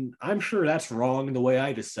mean, I'm sure that's wrong the way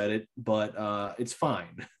I just said it, but it's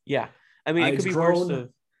fine. Yeah. I mean, it could be worse.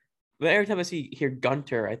 But every time I hear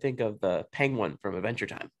Gunther, I think of the Penguin from Adventure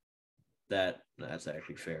Time. That's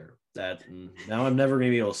actually fair. Now I'm never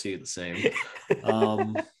going to be able to see it the same.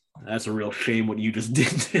 That's a real shame what you just did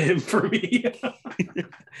to him for me.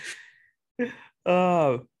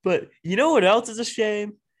 But you know what else is a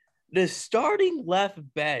shame? The starting left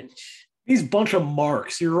bench. These bunch of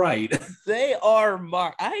marks. You're right. They are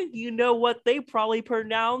marks. You know what? They probably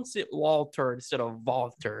pronounce it Walter instead of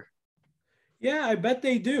Walter. Yeah, I bet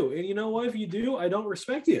they do. And you know what? If you do, I don't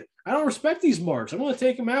respect you. I don't respect these marks. I'm going to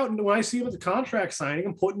take them out, and when I see them at the contract signing,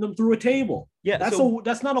 I'm putting them through a table. Yeah,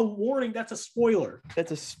 that's not a warning. That's a spoiler.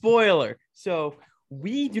 That's a spoiler. So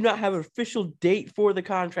we do not have an official date for the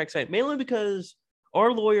contract signing, mainly because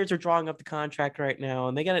our lawyers are drawing up the contract right now,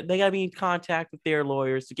 and they got to be in contact with their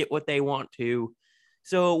lawyers to get what they want to.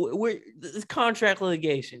 So this contract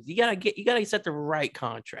litigations. You gotta set the right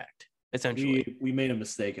contract. Essentially, we made a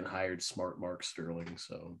mistake and hired smart Mark Sterling.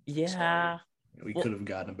 So yeah. Sorry. We could have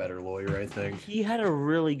gotten a better lawyer, I think. He had a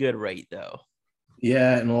really good rate, though.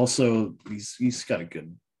 Yeah, and also he's got a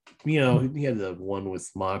good, he had the one with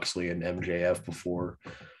Moxley and MJF before.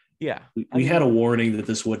 Yeah, we had a warning that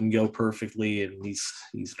this wouldn't go perfectly, and he's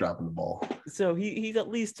dropping the ball. So he's at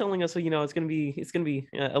least telling us, it's gonna be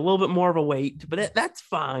a little bit more of a wait, but that's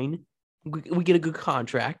fine. We get a good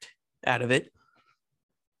contract. out of it.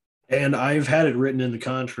 And I've had it written in the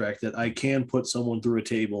contract that I can put someone through a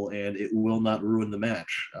table and it will not ruin the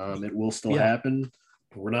match. It will still happen.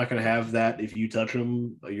 We're not going to have that. If you touch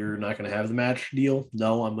them, you're not going to have the match deal.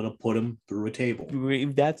 No, I'm going to put them through a table.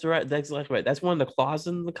 That's right. That's exactly right. That's one of the clauses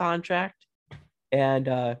in the contract.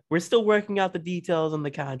 And we're still working out the details on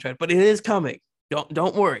the contract, but it is coming.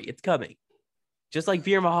 Don't worry. It's coming. Just like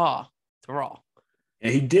Veer Mahal to Raw.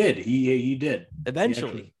 Yeah, he did. He did.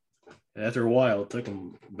 Eventually. After a while, it took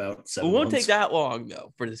him about 7 months. It won't take that long,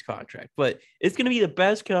 though, for this contract. But it's going to be the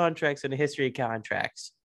best contracts in the history of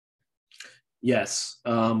contracts. Yes.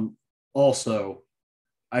 Also,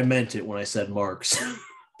 I meant it when I said marks.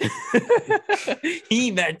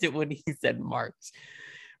 He meant it when he said marks.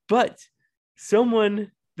 But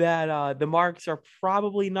someone that the marks are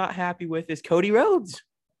probably not happy with is Cody Rhodes.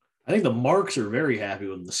 I think the marks are very happy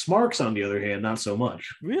with him. The smarks, on the other hand, not so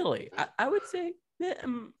much. Really? I would say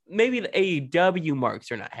maybe the AEW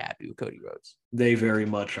marks are not happy with Cody Rhodes. They very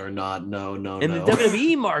much are not. No. And the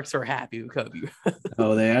WWE marks are happy with Cody Rhodes.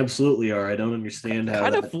 Oh, they absolutely are. I don't understand how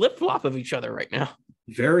kind of flip-flop of each other right now.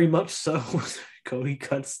 Very much so. Cody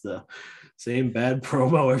cuts the same bad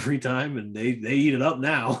promo every time, and they eat it up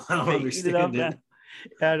now. I don't understand it.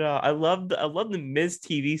 And I love the Miz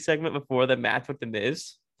TV segment before the match with the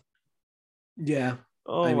Miz. Yeah.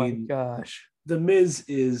 Oh my gosh. The Miz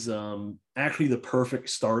is actually the perfect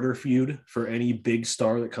starter feud for any big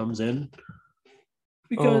star that comes in.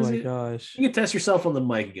 Because gosh. You can test yourself on the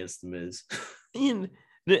mic against the Miz. And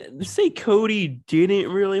say Cody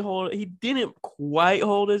didn't quite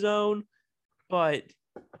hold his own, but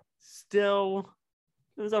still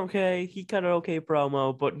it was okay. He cut an okay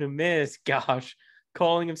promo, but the Miz, gosh,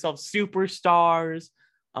 calling himself superstars.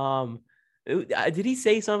 Did he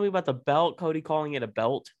say something about the belt? Cody calling it a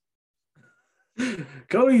belt?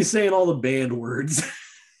 Cody's saying all the banned words.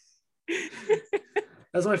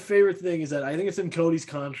 That's my favorite thing, is that I think it's in Cody's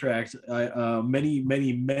contract.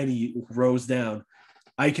 Many rows down.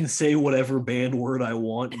 I can say whatever banned word I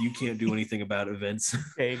want. You can't do anything about it, Vince.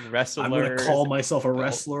 Wrestlers. I'm going to call myself a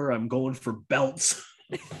wrestler. I'm going for belts.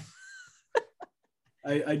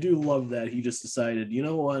 I do love that he just decided, you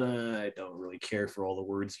know what? I don't really care for all the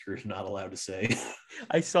words you're not allowed to say.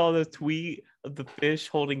 I saw the tweet of the fish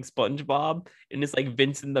holding SpongeBob, and it's like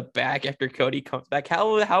Vince in the back after Cody comes back.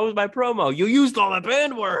 How was my promo? You used all the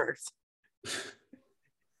banned words.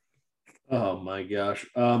 Oh my gosh.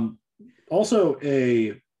 Also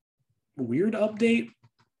a weird update.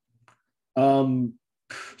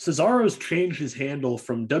 Cesaro's changed his handle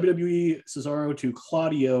from WWE Cesaro to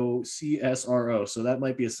Claudio CSRO. So that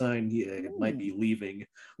might be a sign he might be leaving.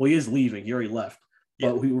 Well, he is leaving. He already left.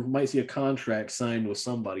 But we might see a contract signed with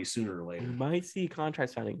somebody sooner or later. We might see a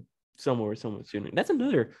contract signing somewhere sooner. That's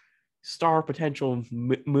another star potential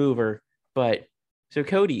mover. But so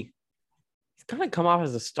Cody, he's kind of come off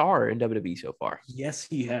as a star in WWE so far. Yes,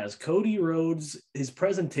 he has. Cody Rhodes, his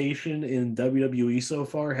presentation in WWE so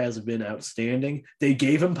far has been outstanding. They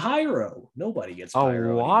gave him pyro. Nobody gets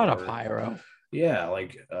pyro. A lot of pyro. Yeah,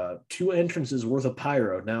 like 2 entrances worth of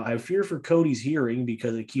pyro. Now, I fear for Cody's hearing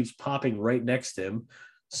because it keeps popping right next to him.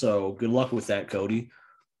 So good luck with that, Cody.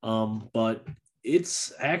 But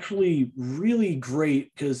it's actually really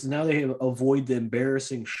great because now they avoid the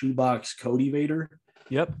embarrassing shoebox Cody Vader.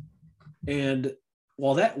 Yep. And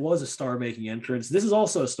while that was a star-making entrance, this is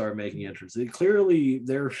also a star-making entrance.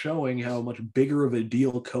 They're showing how much bigger of a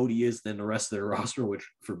deal Cody is than the rest of their roster, which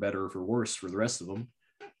for better or for worse for the rest of them.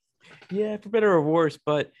 Yeah, for better or worse.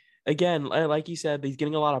 But again, like you said, he's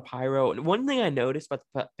getting a lot of pyro. And one thing I noticed about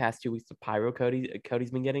the past 2 weeks, the pyro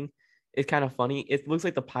Cody's been getting is kind of funny. It looks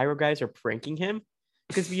like the pyro guys are pranking him.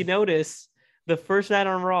 Because if you notice, the first night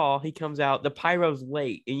on Raw, he comes out, the pyro's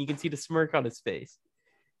late, and you can see the smirk on his face.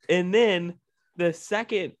 And then the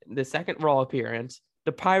second Raw appearance,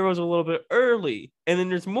 the pyro's a little bit early, and then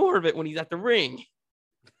there's more of it when he's at the ring.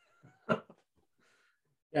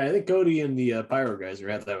 Yeah, I think Cody and the pyro guys are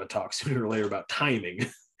going to have to have a talk sooner or later about timing.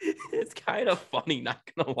 It's kind of funny, not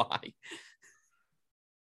gonna lie.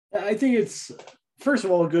 I think it's, first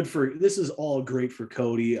of all, this is all great for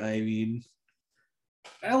Cody. I mean,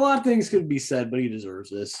 a lot of things could be said, but he deserves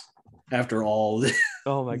this after all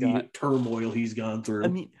the turmoil he's gone through. I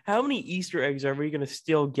mean, how many Easter eggs are we going to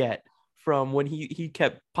still get from when he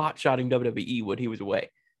kept pot-shotting WWE when he was away?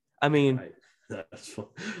 I mean,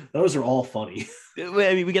 those are all funny.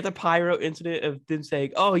 I mean, we get the pyro incident of them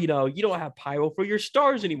saying, oh, you don't have pyro for your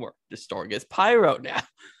stars anymore. The star gets pyro now.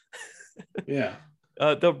 Yeah.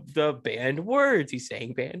 The banned words. He's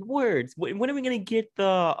saying banned words. When are we going to get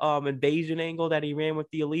the invasion angle that he ran with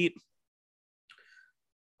the Elite?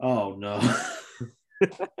 Oh, no.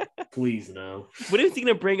 Please no. When is he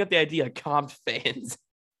going to bring up the idea of comp fans?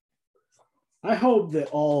 I hope that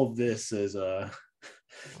all of this is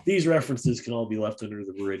these references can all be left under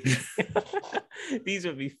the bridge. These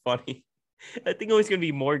would be funny. I think what's going to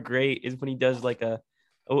be more great is when he does like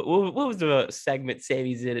what was the segment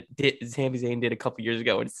Sami Zayn did a couple years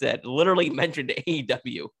ago and said, literally mentioned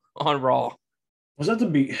AEW on Raw. Was that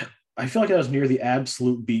I feel like that was near the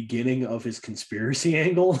absolute beginning of his conspiracy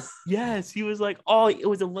angle. Yes, he was like, oh, it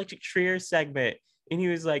was Electric Trier segment. And he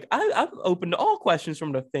was like, I'm open to all questions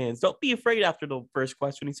from the fans. Don't be afraid after the first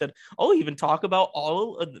question. He said, I'll even talk about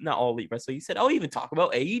not all elite wrestling. He said, I'll even talk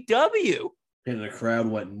about AEW. And the crowd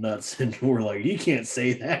went nuts and we're like, you can't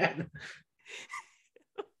say that.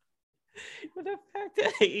 But the fact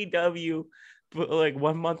that AEW, like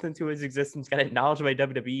 1 month into his existence, got acknowledged by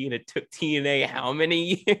WWE, and it took TNA how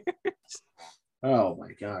many years? Oh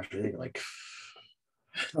my gosh. I think I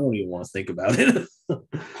don't even want to think about it.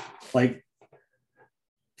 Like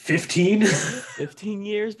 15? 15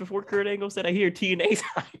 years before Kurt Angle said, I hear TNA's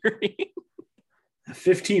hiring.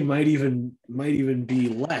 15 might even be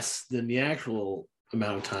less than the actual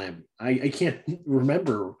amount of time. I can't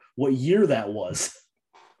remember what year that was.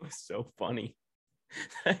 It was so funny.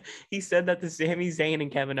 He said that to Sami Zayn and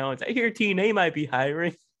Kevin Owens. I hear TNA might be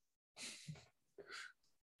hiring.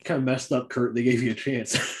 Kind of messed up, Kurt. They gave you a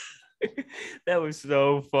chance. That was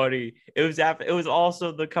so funny. It was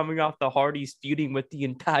also the coming off the Hardys feuding with the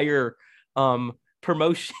entire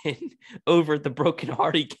promotion over the Broken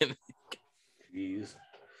Hardy gimmick. Jeez.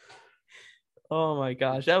 Oh my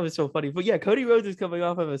gosh, that was so funny. But yeah, Cody Rhodes is coming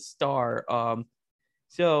off of a star.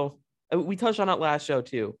 So we touched on it last show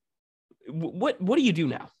too. What do you do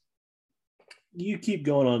now? You keep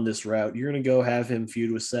going on this route. You're going to go have him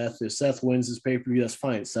feud with Seth. If Seth wins his pay-per-view, that's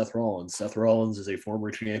fine. It's Seth Rollins. Seth Rollins is a former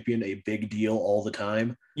champion, a big deal all the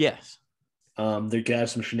time. Yes. They could have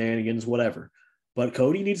some shenanigans, whatever. But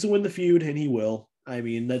Cody needs to win the feud, and he will. I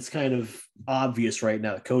mean, that's kind of obvious right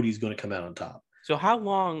now. Cody's going to come out on top. So how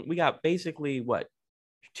long? We got basically,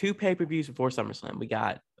 2 pay-per-views before SummerSlam. We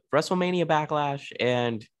got WrestleMania Backlash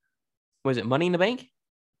and, was it Money in the Bank?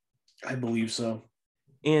 I believe so.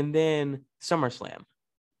 And then SummerSlam.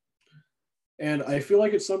 And I feel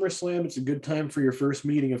like at SummerSlam, it's a good time for your first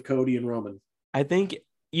meeting of Cody and Roman. I think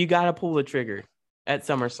you got to pull the trigger at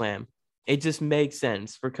SummerSlam. It just makes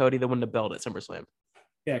sense for Cody to win the belt at SummerSlam.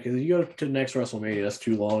 Yeah, because if you go to the next WrestleMania, that's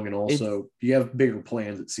too long. And also, you have bigger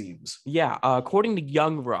plans, it seems. Yeah, according to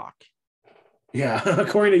Young Rock. Yeah,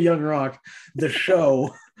 according to Young Rock, the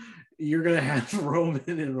show, you're going to have Roman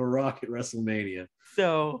and The Rock at WrestleMania.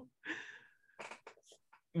 So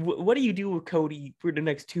what do you do with Cody for the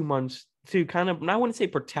next 2 months to kind of, I wouldn't say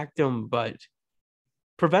protect him, but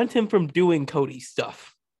prevent him from doing Cody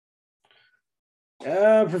stuff?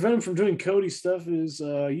 Prevent him from doing Cody stuff is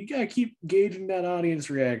you got to keep gauging that audience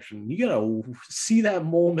reaction. You got to see that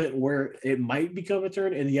moment where it might become a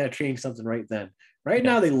turn and you got to change something right then. Right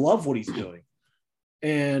now, they love what he's doing.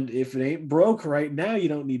 And if it ain't broke right now, you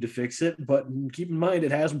don't need to fix it. But keep in mind,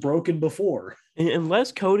 it has broken before.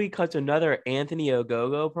 Unless Cody cuts another Anthony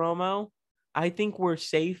Ogogo promo, I think we're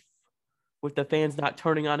safe with the fans not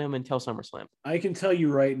turning on him until SummerSlam. I can tell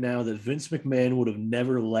you right now that Vince McMahon would have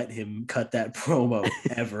never let him cut that promo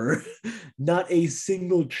ever. Not a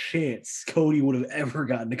single chance Cody would have ever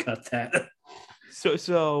gotten to cut that.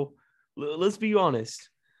 So let's be honest.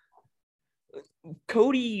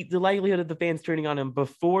 Cody, the likelihood of the fans turning on him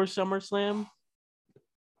before SummerSlam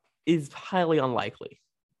is highly unlikely.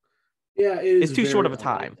 Yeah, it's too short of a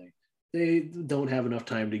time. They don't have enough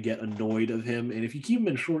time to get annoyed of him. And if you keep him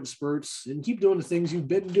in short spurts and keep doing the things you've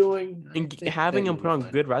been doing, and having him put on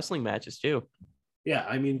good wrestling matches too. Yeah,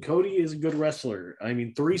 I mean, Cody is a good wrestler. I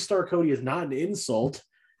mean, 3-star Cody is not an insult.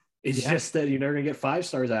 It's just that you're never going to get 5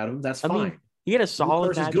 stars out of him. That's fine. I mean, he had a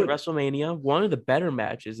solid match at WrestleMania, one of the better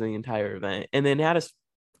matches in the entire event, and then had a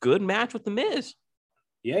good match with The Miz.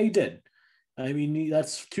 Yeah, he did. I mean,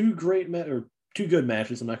 that's 2 good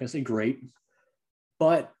matches. I'm not going to say great,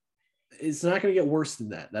 but it's not going to get worse than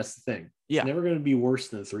that. That's the thing. It's never going to be worse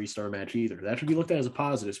than a 3-star match either. That should be looked at as a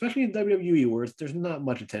positive, especially in WWE, where there's not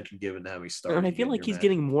much attention given to how many stars. And I feel like he's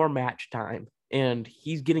getting more match time, and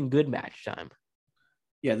he's getting good match time.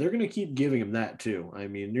 Yeah, they're going to keep giving him that too. I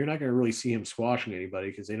mean, you're not going to really see him squashing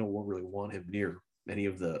anybody because they don't really want him near any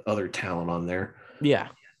of the other talent on there. Yeah.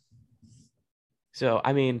 So,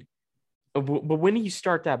 I mean, but when do you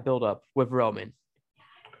start that build-up with Roman?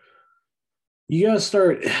 You got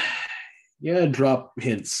to drop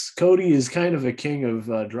hints. Cody is kind of a king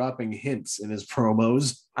of dropping hints in his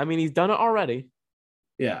promos. I mean, he's done it already.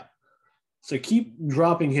 Yeah. So keep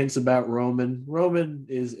dropping hints about Roman. Roman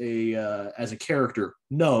is as a character,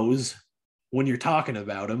 knows when you're talking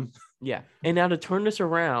about him. Yeah. And now to turn this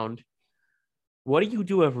around, what do you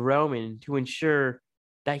do with Roman to ensure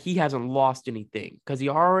that he hasn't lost anything? Because he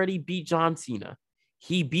already beat John Cena.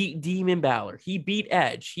 He beat Demon Balor. He beat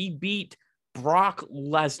Edge. He beat Brock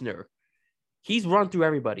Lesnar. He's run through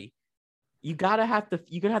everybody. You're gonna have to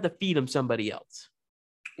feed him somebody else.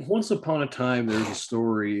 Once upon a time, there's a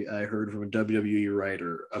story I heard from a WWE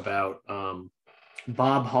writer about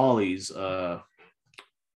Bob Holly's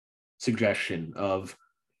suggestion of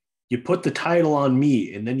you put the title on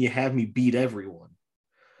me and then you have me beat everyone.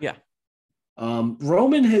 Yeah.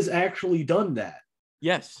 Roman has actually done that.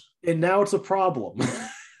 Yes. And now it's a problem.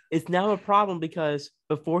 It's now a problem because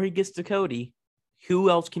before he gets to Cody, who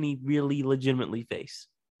else can he really legitimately face?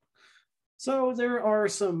 So there are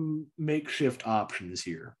some makeshift options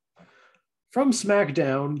here. From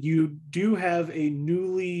SmackDown, you do have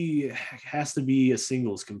a has to be a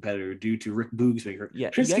singles competitor due to Rick Boogs being hurt. Yeah,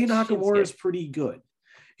 Shinsuke Nakamura is pretty good.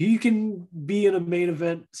 He can be in a main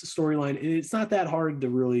event storyline, and it's not that hard to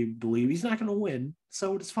really believe. He's not going to win,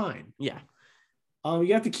 so it's fine. Yeah.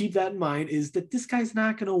 You have to keep that in mind, is that this guy's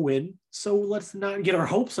not going to win, so let's not get our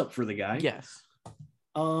hopes up for the guy. Yes.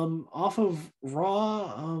 Off of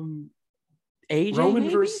Raw, AJ Roman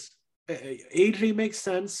maybe? versus AJ makes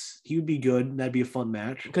sense. He would be good. That'd be a fun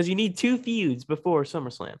match. Because you need 2 feuds before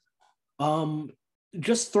SummerSlam.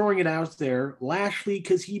 Just throwing it out there, Lashley,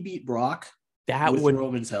 because he beat Brock. That with would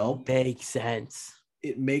Roman's help. Make sense.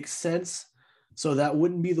 It makes sense. So that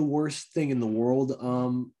wouldn't be the worst thing in the world.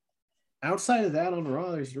 Outside of that on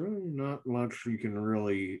Raw, there's really not much you can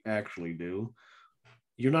really actually do.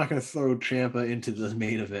 You're not going to throw Ciampa into the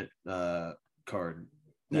main event card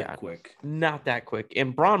that quick. Not that quick.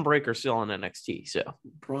 And Braun Breaker's still on NXT, so.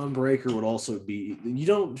 Braun Breaker would also be...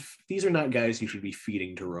 These are not guys you should be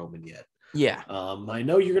feeding to Roman yet. Yeah. I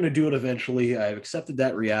know you're going to do it eventually. I've accepted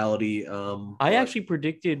that reality. I actually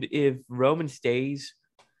predicted if Roman stays,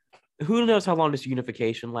 who knows how long this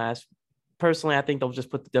unification lasts. Personally, I think they'll just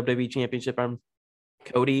put the WWE Championship on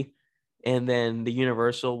Cody, and then the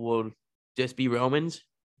Universal will just be Roman's.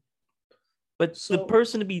 But the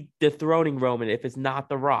person to be dethroning Roman, if it's not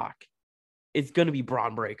The Rock, it's going to be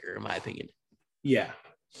Braun Breaker, in my opinion. Yeah.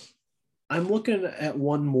 I'm looking at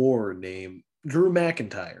one more name, Drew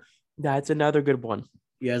McIntyre. That's another good one.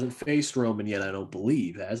 He hasn't faced Roman yet, I don't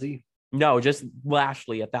believe, has he? No, just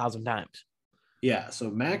Lashley 1,000 times. Yeah, so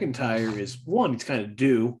McIntyre is, one, he's kind of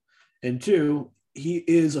due, and two, he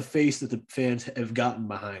is a face that the fans have gotten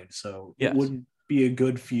behind, so It wouldn't be a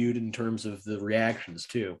good feud in terms of the reactions,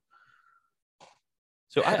 too.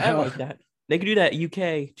 So I like that. They could do that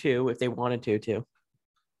UK, too, if they wanted to, too.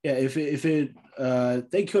 Yeah, if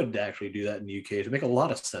they could actually do that in the UK to make a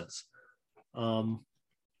lot of sense. In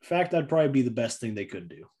fact, that'd probably be the best thing they could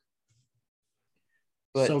do.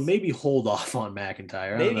 But so maybe hold off on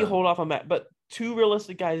McIntyre. Maybe hold off on that. But 2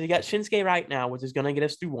 realistic guys. You got Shinsuke right now, which is going to get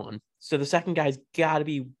us through 1. So the second guy's got to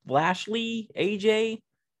be Lashley, AJ.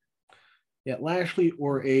 Yeah, Lashley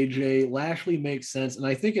or AJ. Lashley makes sense. And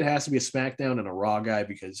I think it has to be a SmackDown and a Raw guy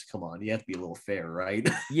because, come on, you have to be a little fair, right?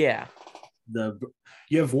 Yeah.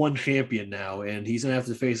 You have one champion now, and he's going to have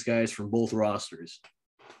to face guys from both rosters.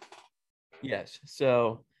 Yes.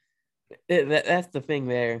 So that's the thing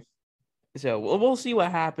there. So we'll see what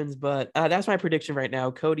happens, but that's my prediction right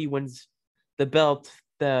now. Cody wins the belt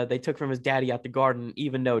they took from his daddy at the Garden,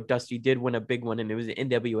 even though Dusty did win a big one, and it was the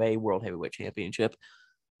NWA World Heavyweight Championship.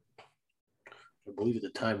 I believe at the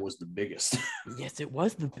time was the biggest. Yes, it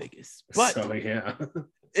was the biggest. But so, yeah.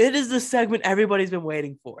 It is the segment everybody's been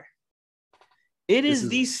waiting for. It is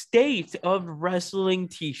the state of wrestling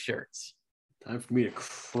t-shirts. Time for me to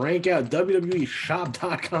crank out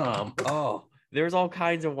WWEshop.com. Oh, there's all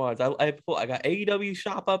kinds of ones. I got AEW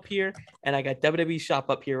shop up here, and I got WWE shop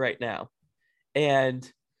up here right now. And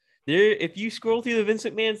there, if you scroll through the Vince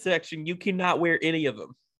McMahon section, you cannot wear any of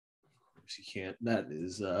them. You can't. That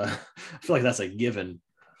is, I feel like that's a given.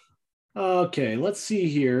 Okay, let's see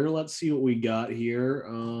here. Let's see what we got here.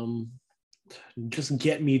 Just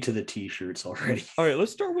get me to the t-shirts already. All right,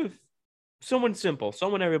 let's start with someone simple,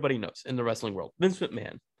 someone everybody knows in the wrestling world, Vince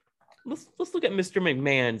McMahon. Let's look at Mr.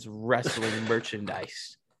 McMahon's wrestling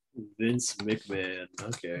merchandise. Vince McMahon.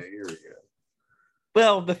 Okay, here we go.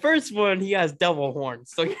 Well, the first one, he has devil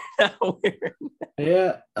horns, so you're not wearing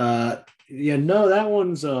that. No, that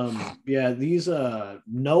one's these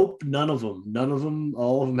nope, none of them,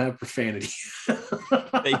 all of them have profanity.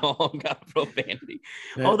 They all got profanity.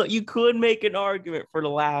 Although you could make an argument for the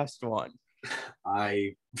last one.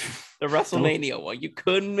 The WrestleMania one. You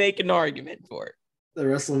couldn't make an argument for it. The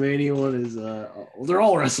WrestleMania one is they're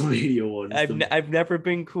all WrestleMania ones. I've never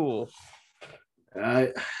been cool.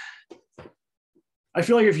 I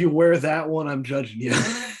feel like if you wear that one, I'm judging you.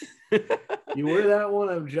 You wear that one,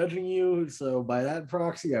 I'm judging you. So by that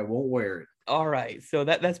proxy, I won't wear it. All right. So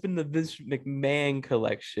that's been the Vince McMahon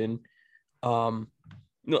collection. All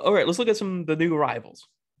right, let's look at some of the new arrivals.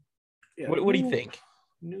 Yeah, what do you think?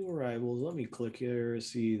 New arrivals. Let me click here,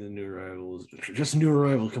 see the new arrivals. Just new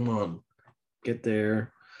arrival. Come on. Get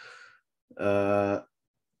there. This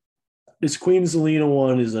Queen Zelina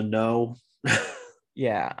one is a no.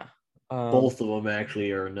 Yeah. Both of them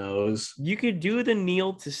actually are no's. You could do the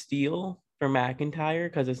kneel to steal for McIntyre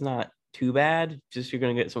because it's not too bad. Just you're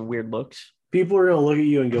gonna get some weird looks. People are gonna look at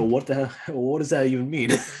you and go, "What the hell? What does that even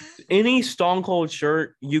mean?" Any Stone Cold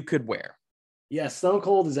shirt you could wear. Yeah, Stone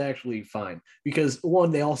Cold is actually fine because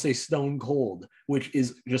one, they all say Stone Cold, which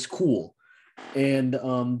is just cool, and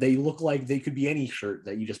they look like they could be any shirt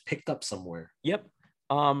that you just picked up somewhere. Yep.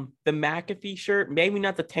 The McAfee shirt, maybe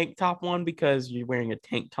not the tank top one because you're wearing a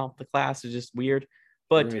tank top. The class is just weird.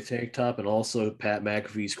 But wearing a tank top, and also Pat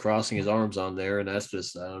McAfee's crossing his arms on there, and that's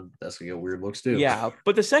just that's gonna get weird looks too. Yeah,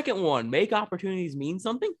 but the second one, make opportunities mean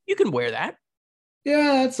something. You can wear that.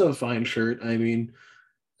 Yeah, that's a fine shirt. I mean,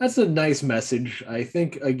 that's a nice message. I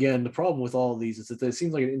think, again, the problem with all of these is that it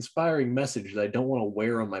seems like an inspiring message that I don't want to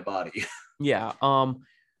wear on my body. Yeah.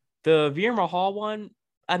 The Veer Mahal one,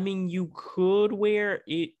 I mean, you could wear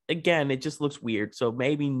it. Again, it just looks weird. So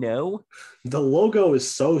maybe no. The logo is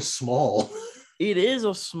so small. It is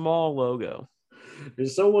a small logo.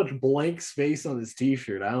 There's so much blank space on this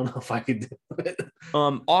t-shirt. I don't know if I could do it.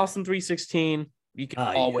 Austin 316. You can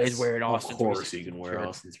always wear an Austin. Of course, you can wear shirt.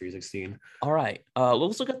 Austin 316. All right.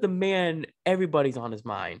 Let's look at the man everybody's on his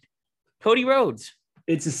mind. Cody Rhodes.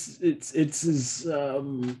 It's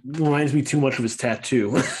reminds me too much of his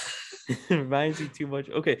tattoo. Reminds me too much.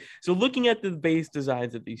 Okay, so looking at the base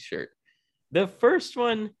designs of these shirts, the first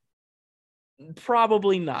one,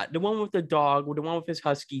 probably not. The one with the dog, or the one with his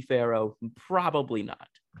husky pharaoh, probably not.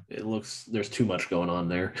 There's too much going on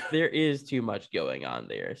there. There is too much going on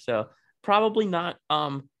there. So probably not.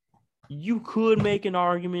 You could make an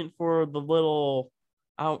argument for the little,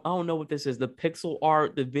 I don't know what this is, the pixel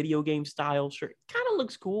art, the video game style shirt. Kind of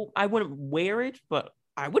looks cool. I wouldn't wear it, but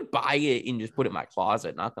I would buy it and just put it in my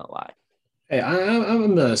closet, not gonna lie. Hey,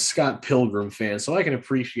 I'm a Scott Pilgrim fan, so I can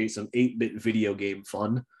appreciate some 8-bit video game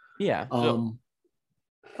fun. Yeah.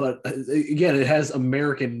 But again, it has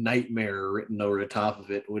American Nightmare written over the top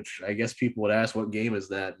of it, which I guess people would ask, what game is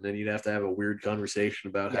that? And then you'd have to have a weird conversation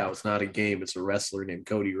about how it's not a game, it's a wrestler named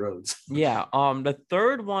Cody Rhodes. Yeah. The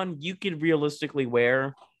third one you could realistically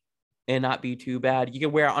wear and not be too bad. You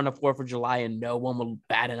could wear it on the 4th of July and no one will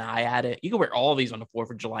bat an eye at it. You could wear all these on the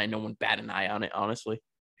 4th of July and no one bat an eye on it, honestly.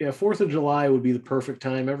 Yeah, 4th of July would be the perfect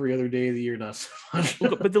time. Every other day of the year, not so much.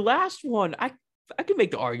 But the last one, I could make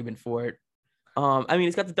the argument for it. I mean,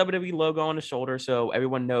 it's got the WWE logo on the shoulder, so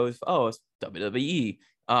everyone knows, oh, it's WWE.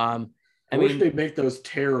 I wish they'd make those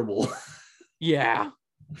terrible. Yeah.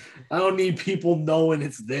 I don't need people knowing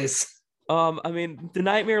it's this. I mean, the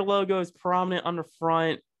Nightmare logo is prominent on the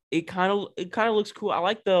front. It kind of looks cool. I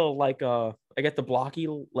like the I got the blocky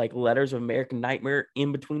letters of American Nightmare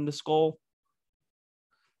in between the skull.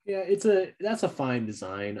 Yeah, that's a fine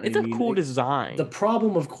design. It's a cool design. The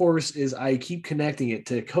problem, of course, is I keep connecting it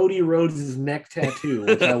to Cody Rhodes' neck tattoo,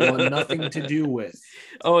 which I want nothing to do with.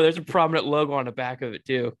 Oh, there's a prominent logo on the back of it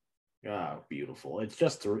too. Oh, beautiful. It's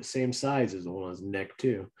just the same size as the one on his neck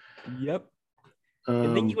too. Yep.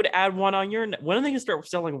 And then you would add one on your neck. When are they going to start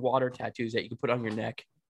selling water tattoos that you can put on your neck?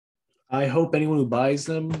 I hope anyone who buys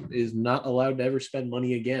them is not allowed to ever spend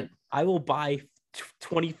money again. I will buy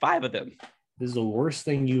 25 of them. This is the worst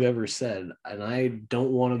thing you've ever said, and I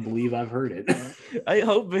don't want to believe I've heard it. I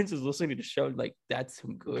hope Vince is listening to the show. Like, that's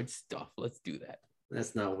some good stuff. Let's do that.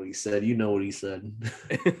 That's not what he said. You know what he said.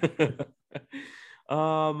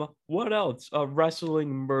 What else? Wrestling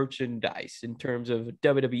merchandise in terms of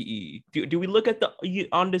WWE. Do we look at the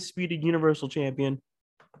undisputed Universal Champion?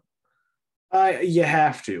 You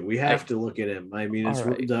have to. We have to look at him. I mean, it's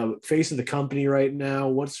the face of the company right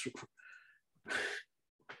now.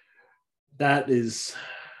 That is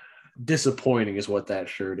disappointing is what that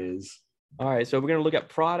shirt is. All right, so we're going to look at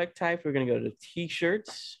product type. We're going to go to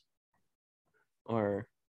t-shirts. There's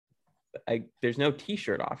no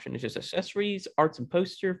t-shirt option. It's just accessories, arts and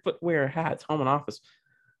poster, footwear, hats, home and office.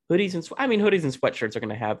 Hoodies and sweatshirts are going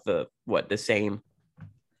to have the same.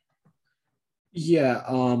 Yeah,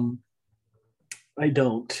 I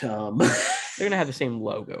don't. They're going to have the same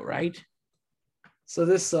logo, right? So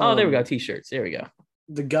this there we go, t-shirts. There we go.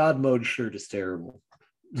 The God mode shirt is terrible.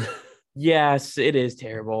 Yes, it is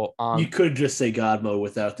terrible. You could just say God mode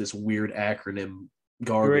without this weird acronym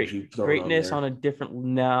garbage you thrown on Greatness there. on a different.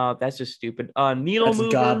 No, that's just stupid. Needle That's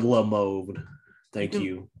mover. Godla mode. You Thank can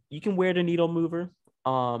you. you can wear the needle mover.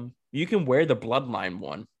 You can wear the bloodline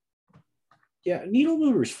one. Yeah, needle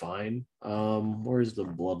mover's fine. Where's the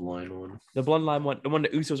bloodline one? The bloodline one, the one the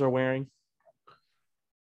Usos are wearing.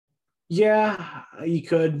 Yeah, you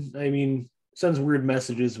could. I mean, sends weird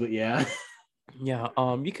messages, but yeah. Yeah.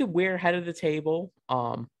 You could wear head of the table.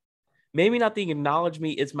 Maybe not the acknowledge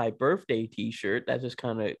me it's my birthday T-shirt. That just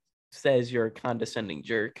kind of says you're a condescending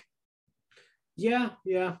jerk. Yeah.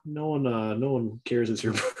 No one cares it's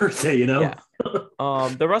your birthday, you know? Yeah.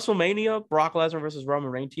 The WrestleMania Brock Lesnar versus Roman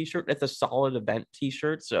Reigns T-shirt. It's a solid event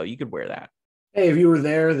T-shirt, so you could wear that. Hey, if you were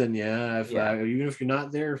there, then yeah. Even if you're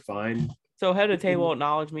not there, fine. So head of the table,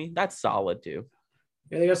 acknowledge me. That's solid too.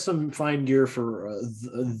 Yeah, they got some fine gear for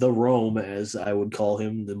the Rome, as I would call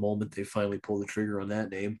him, the moment they finally pull the trigger on that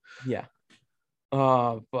name. Yeah.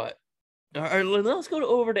 But all right, let's go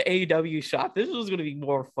over to AEW shop. This is going to be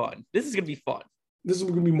more fun. This is going to be fun. This is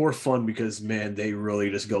going to be more fun because, man, they really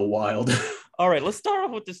just go wild. All right, let's start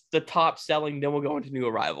off with the top selling, then we'll go into new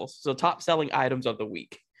arrivals. So top selling items of the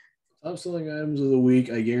week. Top selling items of the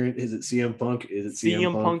week. I guarantee. Is it CM Punk? Is it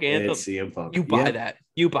CM Punk? Anthem? It's CM Punk. You buy that.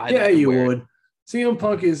 You buy that. Yeah, you would. It. CM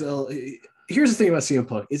Punk is. Here's the thing about CM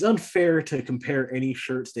Punk. It's unfair to compare any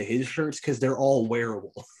shirts to his shirts because they're all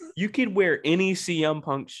wearable. You could wear any CM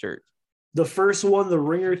Punk shirt. The first one, the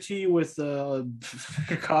ringer tee with the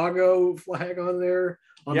Chicago flag on there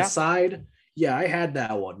on the side. Yeah, I had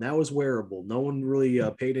that one. That was wearable. No one really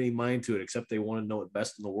paid any mind to it except they wanted to know what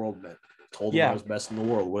best in the world meant. Told them I was best in the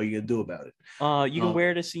world. What are you gonna do about it? You can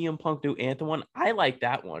wear the CM Punk new Anthem one. I like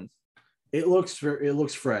that one. It looks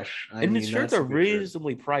fresh. And the shirts are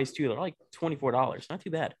reasonably priced too. They're like $24. Not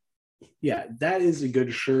too bad. Yeah, that is a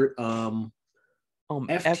good shirt.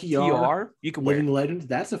 FTR, you can Living wear. Legend.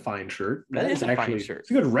 That's a fine shirt. That is a fine shirt.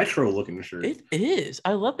 It's a good retro looking shirt. It is.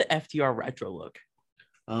 I love the FTR retro look.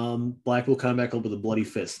 Blackpool Combat Club with a bloody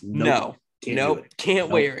fist. Nope. Can't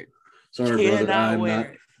wear it. Sorry,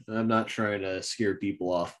 brother. I'm not trying to scare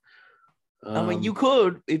people off. I mean, you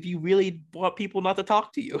could if you really want people not to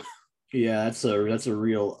talk to you. Yeah, that's a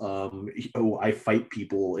real I fight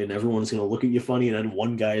people and everyone's gonna look at you funny, and then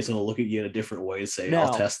one guy is gonna look at you in a different way and say, now,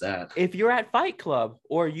 I'll test that. If you're at Fight Club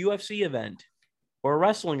or a UFC event or a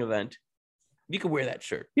wrestling event, you can wear that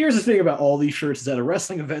shirt. Here's the thing about all these shirts is at a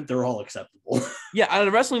wrestling event, they're all acceptable. Yeah, at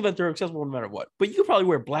a wrestling event, they're acceptable no matter what. But you could probably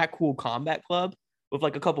wear Blackpool Combat Club with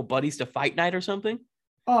like a couple buddies to fight night or something.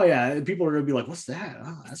 Oh yeah, people are gonna be like, "What's that?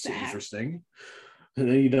 Oh, that's interesting." And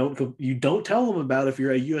then you don't tell them about it if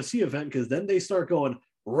you're at a UFC event because then they start going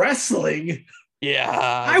wrestling. Yeah,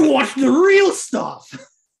 I watched the real stuff.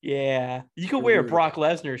 Yeah, you could wear a Brock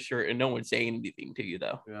Lesnar shirt and no one say anything to you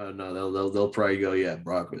though. No, they'll probably go, yeah,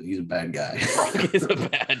 Brock, he's a bad guy. Brock is a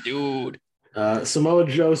bad dude. Samoa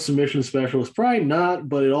Joe submission specialist, probably not,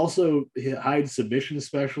 but it also hides submission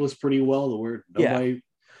specialist pretty well. The word nobody. Yeah.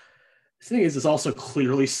 The thing is, it's also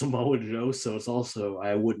clearly Samoa Joe, so it's also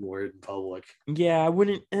I wouldn't wear it in public. Yeah, I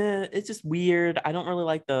wouldn't. It's just weird. I don't really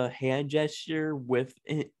like the hand gesture with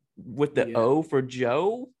the O for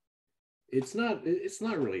Joe. It's not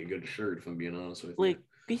really a good shirt, if I'm being honest with you. Like,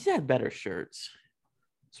 he's had better shirts.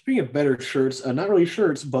 Speaking of better shirts, not really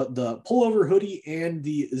shirts, but the pullover hoodie and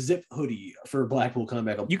the zip hoodie for Blackpool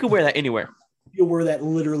Combat Club. You can wear that anywhere. You'll wear that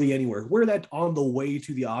literally anywhere. Wear that on the way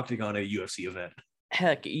to the Octagon at a UFC event.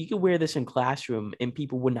 Heck, you could wear this in classroom and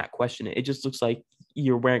people would not question it. It just looks like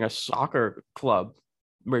you're wearing a soccer club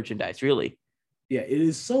merchandise, really. Yeah, it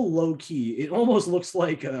is so low key. It almost looks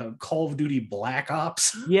like Call of Duty Black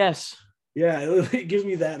Ops. Yes. Yeah, it gives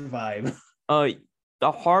me that vibe.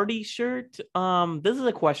 The Hardy shirt, this is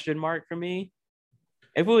a question mark for me.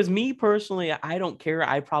 If it was me personally, I don't care.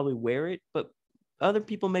 I'd probably wear it, but other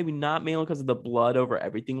people maybe not, mainly because of the blood over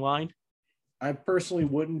everything line. I personally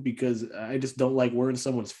wouldn't because I just don't like wearing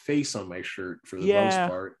someone's face on my shirt for the most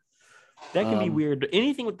part. That can be weird.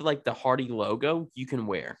 Anything with like the Hardy logo, you can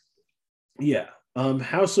wear. Yeah.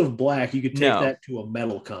 House of Black, you could take that to a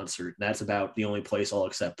metal concert. That's about the only place I'll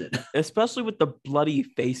accept it. Especially with the bloody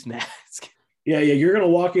face mask. Yeah. You're going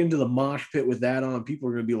to walk into the mosh pit with that on. People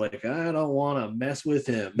are going to be like, I don't want to mess with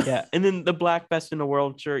him. Yeah. And then the Black Best in the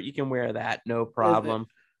World shirt, you can wear that. No problem.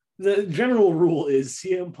 The general rule is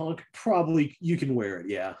CM Punk, probably you can wear it.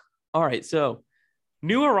 Yeah. All right. So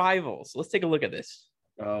new arrivals. Let's take a look at this.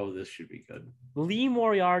 Oh, this should be good. Lee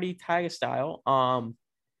Moriarty Tiger Style.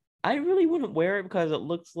 I really wouldn't wear it because it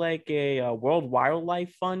looks like a World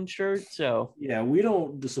Wildlife Fund shirt. So yeah, we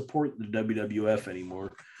don't support the WWF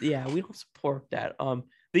anymore. Yeah, we don't support that.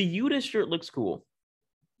 The Yuta shirt looks cool.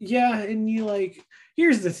 Yeah, and you like,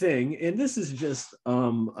 here's the thing, and this is just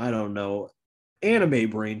I don't know, anime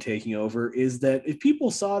brain taking over, is that if people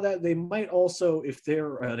saw that, they might also, if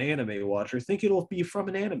they're an anime watcher, think it'll be from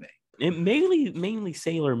an anime. It mainly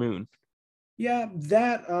Sailor Moon. Yeah,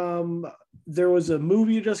 that there was a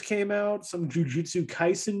movie that just came out, some Jujutsu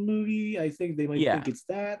Kaisen movie. I think they might think it's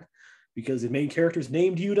that because the main character's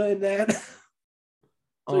named Yuta in that.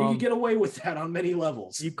 So you can get away with that on many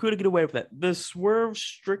levels. You could get away with that. The Swerve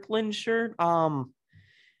Strickland shirt,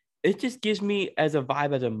 it just gives me as a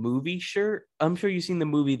vibe as a movie shirt. I'm sure you've seen the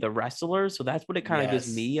movie The Wrestler, so that's what it kind of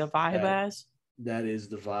gives me a vibe as. That is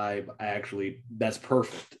the vibe. That's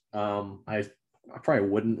perfect. I probably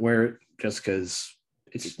wouldn't wear it just because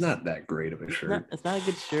it's not that great of a shirt. It's not a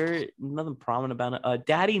good shirt. Nothing prominent about it.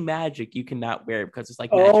 Daddy Magic, you cannot wear it because it's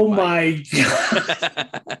like. Oh my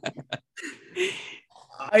god!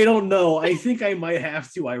 I don't know. I think I might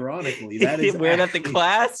have to. Ironically, that is wear it at the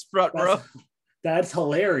class front row. That's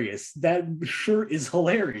hilarious. That shirt is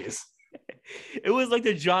hilarious. It was like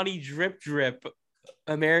the Johnny Drip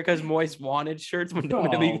America's Most Wanted shirts when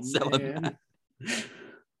WWE was selling that.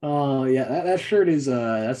 Oh yeah, that shirt is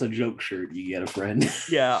that's a joke shirt. You get a friend.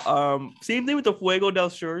 Yeah. Same thing with the Fuego del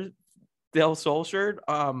Sol shirt.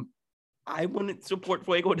 I wouldn't support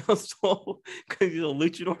Fuego del Sol because he's a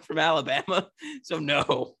luchador from Alabama. So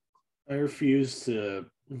no. I refuse to.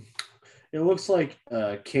 It looks like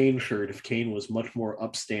a Kane shirt if Kane was much more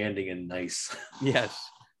upstanding and nice. Yes.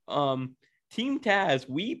 Team Taz,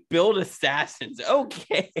 we build assassins.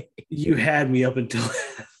 Okay. You had me up until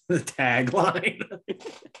the tagline.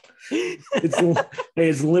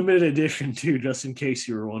 It's limited edition too, just in case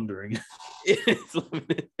you were wondering. It is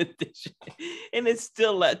limited edition, and it's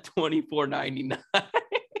still at $24.99.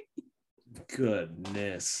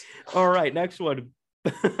 Goodness. All right, next one.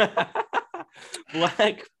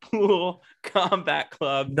 Blackpool Combat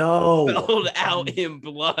Club. No. Spelled out in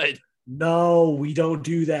blood. No, we don't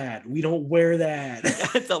do that. We don't wear that.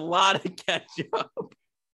 That's a lot of ketchup.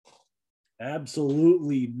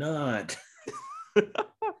 Absolutely not.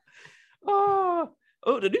 Oh,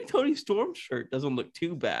 the new Tony Storm shirt doesn't look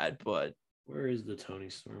too bad, but where is the Tony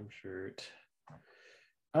Storm shirt?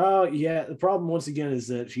 Oh, yeah. The problem, once again, is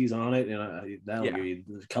that she's on it, and that'll give you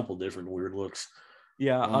a couple different weird looks.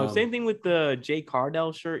 Yeah. Same thing with the Jay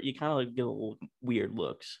Cardell shirt. You kind of get a little weird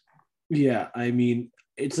looks. Yeah. I mean,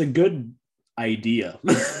 it's a good idea.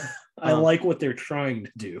 I like what they're trying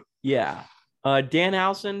to do. Yeah.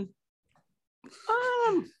 Danhausen.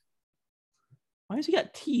 Why has he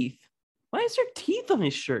got teeth? Why is there teeth on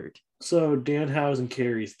his shirt? So Danhausen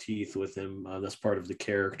carries teeth with him. That's part of the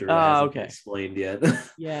character. Hasn't been explained yet.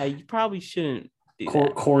 Yeah, you probably shouldn't.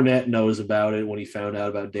 Cornette knows about it when he found out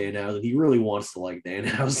about Danhausen. He really wants to like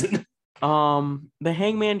Danhausen. The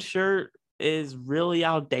Hangman shirt is really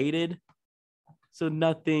outdated, so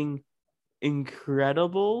nothing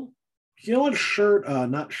incredible. You know what shirt?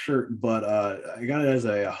 Not shirt, but I got it as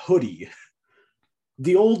a hoodie.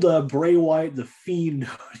 The old Bray Wyatt, the Fiend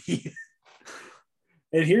hoodie.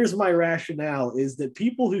 And here's my rationale: is that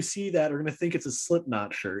people who see that are going to think it's a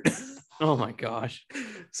Slipknot shirt. Oh my gosh!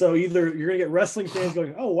 So either you're going to get wrestling fans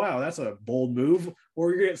going, "Oh wow, that's a bold move," or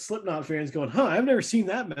you're going to get Slipknot fans going, "Huh, I've never seen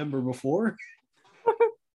that member before."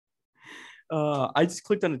 I just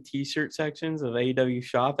clicked on the T-shirt sections of AEW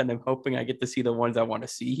shop, and I'm hoping I get to see the ones I want to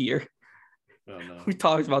see here. Oh no, we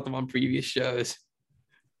talked about them on previous shows.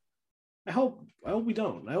 I hope we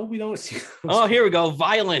don't. I hope we don't see. Oh, here we go.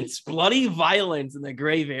 Violence, bloody violence in the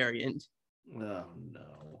gray variant. Oh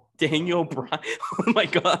no, Daniel Bryan. Oh my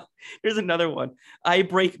god, here's another one. I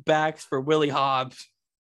break backs for Willie Hobbs.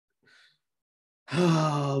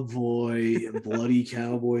 Oh boy, Bloody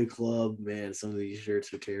Cowboy Club, man. Some of these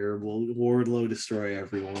shirts are terrible. Wardlow destroy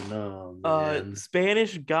everyone. Oh man.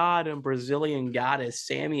 Spanish God and Brazilian Goddess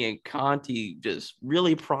Sammy and Conti just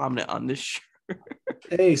really prominent on this shirt.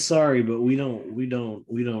 Hey, sorry, but we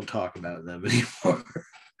don't talk about them anymore.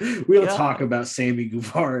 We don't talk about Sammy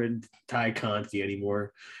Guevara and Ty Conti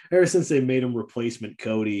anymore. Ever since they made him replacement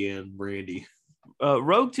Cody and Randy.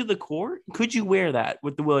 Rogue to the Core. Could you wear that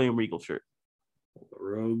with the William Regal shirt?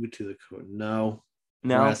 Rogue to the Core. No.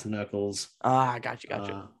 Brass knuckles.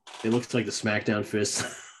 Gotcha. It looks like the SmackDown fist.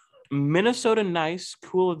 Minnesota nice,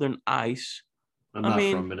 cooler than ice. I'm not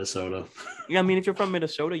from Minnesota. Yeah, I mean, if you're from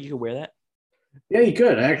Minnesota, you can wear that. Yeah, you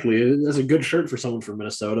could, actually. That's a good shirt for someone from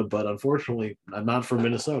Minnesota, but unfortunately, I'm not from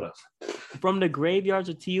Minnesota. From the graveyards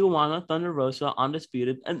of Tijuana, Thunder Rosa,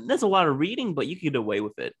 Undisputed. And that's a lot of reading, but you can get away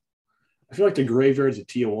with it. I feel like the graveyards of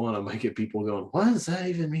Tijuana might get people going, what does that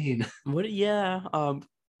even mean?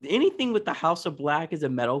 Anything with the House of Black is a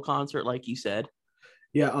metal concert, like you said.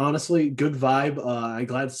 Yeah, honestly, good vibe. I'm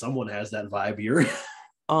glad someone has that vibe here.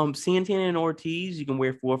 Santana and Ortiz, you can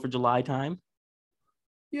wear 4th of July time.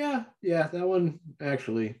 Yeah, that one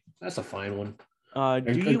actually, that's a fine one. Do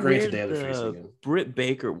And you wear granted, they have the face the again. Britt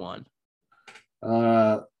Baker one?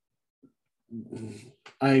 Uh,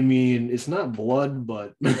 I mean, it's not blood,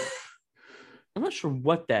 but I'm not sure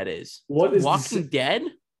what that is. what is Walking Dead?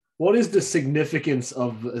 what is the significance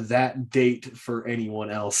of that date for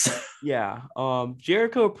anyone else? Yeah.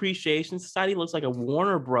 Jericho Appreciation Society looks like a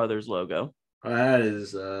Warner Brothers logo. That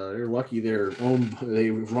is, they're lucky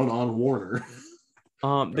they run on Warner.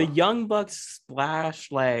 The Young Bucks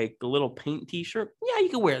splash like a little paint T-shirt. Yeah, you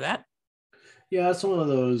can wear that. Yeah, it's one of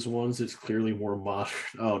those ones that's clearly more modern.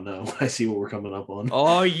 Oh no, I see what we're coming up on.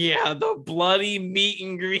 Oh yeah, the bloody meet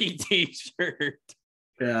and greet T-shirt.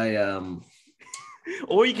 Yeah,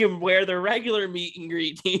 Or you can wear the regular meet and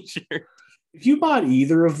greet T-shirt. if you bought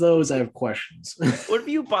either of those, I have questions. What if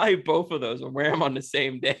you buy both of those and wear them on the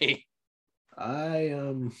same day?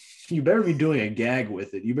 You better be doing a gag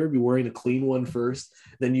with it. You better be wearing a clean one first,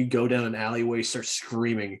 then you go down an alleyway, start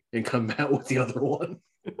screaming, and come out with the other one.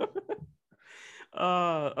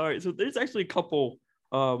 All right, so there's actually a couple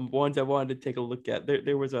ones I wanted to take a look at.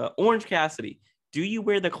 There was a Orange Cassidy. Do you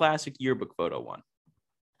wear the classic yearbook photo one?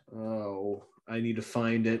 Oh, I need to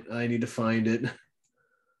find it.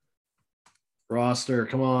 Roster,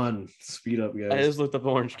 come on, speed up, guys. I just looked up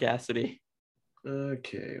Orange Cassidy.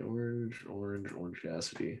 Okay, orange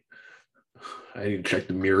Cassidy. I need to check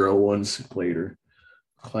the Miro ones later.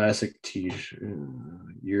 Classic T-shirt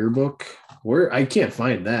yearbook. Where I can't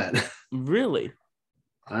find that. Really?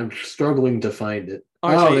 I'm struggling to find it.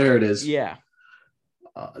 Right, oh, so there it is. Yeah.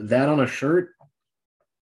 That on a shirt.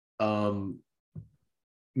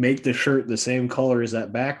 Make the shirt the same color as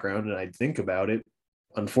that background, and I'd think about it.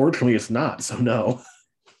 Unfortunately, it's not. So no.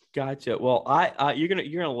 Gotcha. Well, you're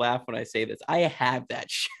gonna laugh when I say this. I have that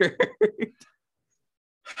shirt.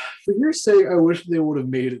 For your sake, I wish they would have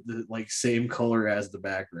made it the same color as the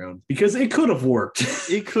background because it could have worked.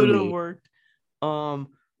 It could have worked.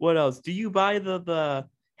 What else? Do you buy the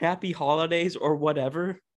Happy Holidays or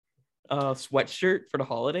whatever sweatshirt for the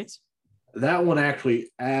holidays? That one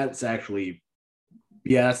actually, that's actually,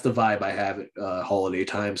 yeah, that's the vibe I have at holiday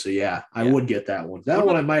time. So yeah, I would get that one. That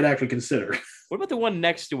one I might actually consider. What about the one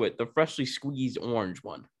next to it, the freshly squeezed orange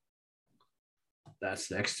one? That's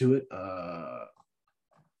next to it. I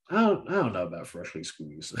don't know about freshly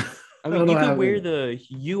squeezed. I mean, you could wear the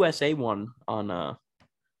USA one on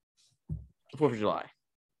 4th of July.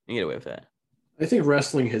 You get away with that. I think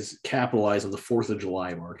wrestling has capitalized on the 4th of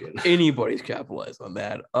July market. Anybody's capitalized on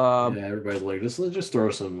that. Yeah, everybody's like, let's just throw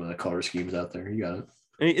some color schemes out there. You got it.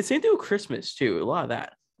 I mean, it's same thing with Christmas too. A lot of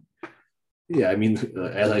that. Yeah, I mean,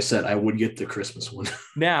 as I said, I would get the Christmas one.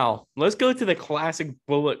 Now, let's go to the classic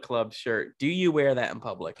Bullet Club shirt. Do you wear that in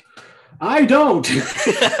public? I don't.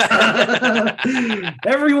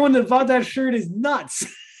 Everyone that bought that shirt is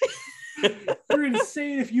nuts. You're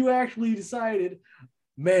insane if you actually decided,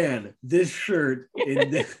 man, this shirt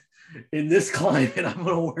in this climate, I'm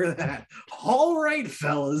gonna wear that. All right,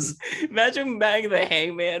 fellas. Imagine banging the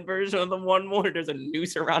Hangman version of the one more. There's a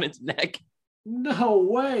noose around its neck. No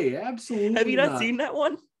way, absolutely. Have you not seen that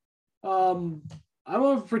one? I'm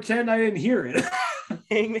gonna pretend I didn't hear it.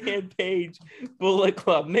 Hangman Page Bullet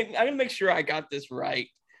Club. I'm gonna make sure I got this right.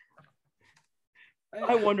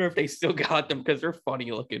 I wonder if they still got them because they're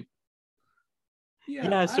funny looking.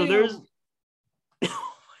 Yeah, so there's.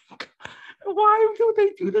 Oh my God. Why do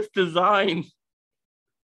they do this design?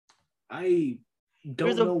 I don't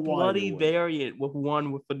There's know a bloody variant with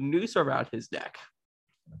one with a noose around his neck.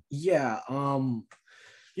 Yeah,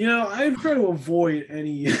 I try to avoid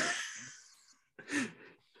any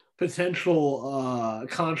potential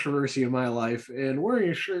controversy in my life, and wearing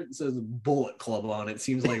a shirt that says Bullet Club on it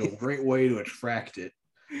seems like a great way to attract it.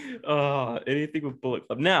 Anything with Bullet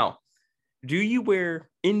Club. Now, do you wear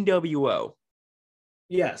NWO?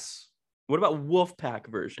 Yes. What about Wolfpack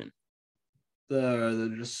version?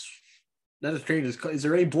 The just not as strange as. Is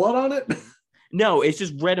there any blood on it? No, it's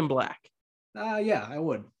just red and black. Yeah, I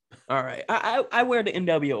would. All right, I wear the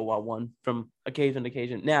NWO one from occasion to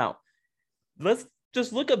occasion. Now, let's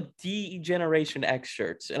just look up D-Generation X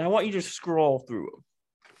shirts, and I want you to scroll through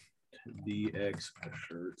them. DX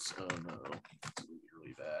shirts. Oh no, this is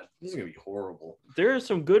really bad. This is gonna be horrible. There are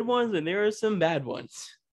some good ones, and there are some bad ones.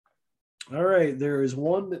 All right, there is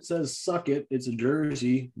one that says "Suck It." It's a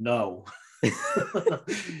jersey. No, I'm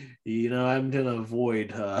gonna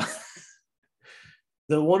avoid.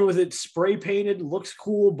 The one with it spray painted looks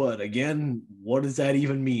cool, but again, what does that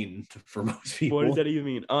even mean for most people? What does that even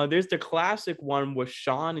mean? There's the classic one with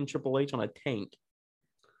Shawn and Triple H on a tank.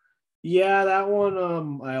 Yeah, that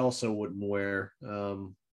one I also wouldn't wear.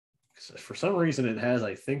 For some reason it has,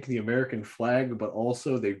 I think, the American flag, but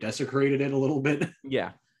also they've desecrated it a little bit,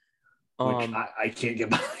 Yeah. which I can't get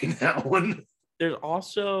behind that one. There's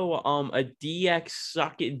also a DX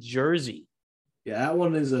socket jersey. Yeah, that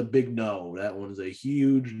one is a big no. That one's a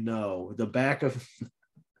huge no. The back of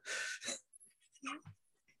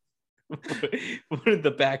What in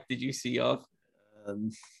the back did you see of?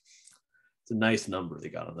 it's a nice number they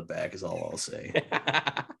got on the back, is all I'll say.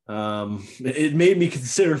 It made me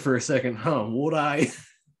consider for a second, would I?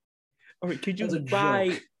 All right, could you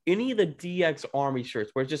buy any of the DX Army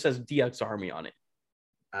shirts where it just says DX Army on it?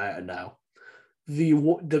 No.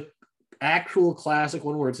 The actual classic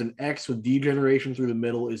one where it's an X with degeneration through the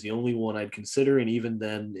middle is the only one I'd consider, and even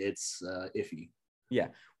then it's iffy. Yeah.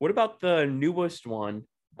 What about the newest one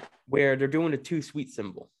where they're doing a too sweet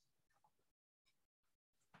symbol?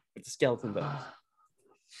 It's a skeleton bones.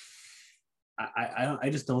 I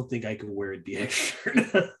just don't think I could wear a DX shirt.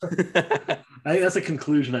 I think that's a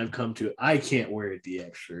conclusion I've come to. I can't wear a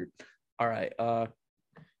DX shirt. All right.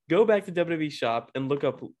 Go back to WWE shop and look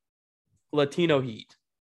up Latino Heat.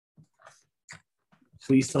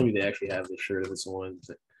 Please tell me they actually have the shirt of this one.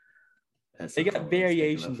 They got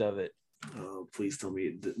variations of it. Oh, please tell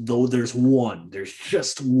me. Though there's one. There's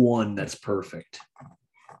just one that's perfect.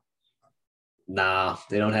 Nah,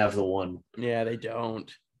 they don't have the one. Yeah, they don't.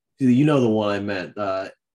 You know the one I meant.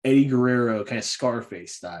 Eddie Guerrero, kind of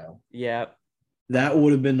Scarface style. Yeah. That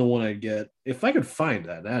would have been the one I'd get. If I could find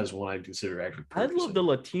that, that is one I'd consider actually purchasing. I'd love the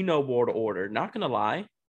Latino World Order. Not going to lie.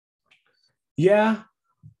 Yeah.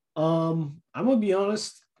 I'm going to be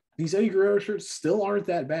honest. These Eddie Guerrero shirts still aren't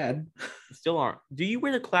that bad. Still aren't. Do you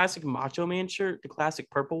wear the classic Macho Man shirt? The classic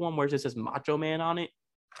purple one where it just says Macho Man on it?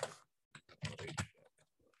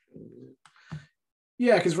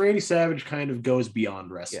 Yeah, because Randy Savage kind of goes beyond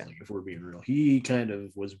wrestling, if we're being real. He kind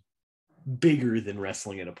of was bigger than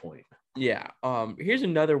wrestling at a point. Yeah. Here's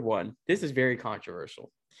another one. This is very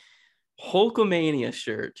controversial. Hulkamania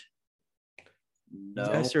shirt.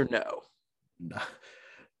 No. Yes or no?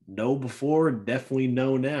 No before, definitely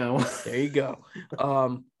no now. There you go.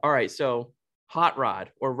 All right. So Hot Rod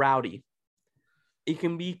or Rowdy. It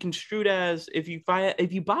can be construed as if you buy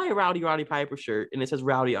a Roddy Piper shirt and it says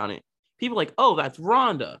Rowdy on it, people are like, oh, that's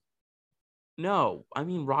Rhonda. No, I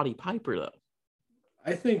mean Roddy Piper though.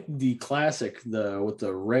 I think the classic, with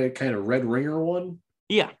the red kind of red ringer one.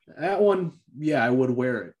 Yeah. That one, yeah, I would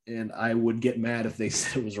wear it. And I would get mad if they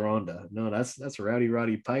said it was Rhonda. No, that's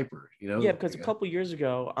Roddy Piper, you know? Yeah, because a couple years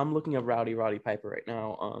ago, I'm looking at Roddy Piper right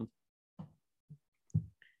now. A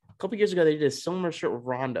couple years ago, they did a similar shirt with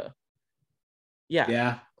Rhonda. Yeah.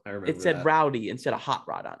 Yeah, I remember. It said Rowdy instead of Hot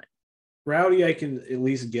Rod on it. Rowdy I can at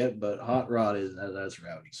least get, but Hot Rod that's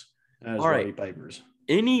Rowdy's. That is Roddy Piper's.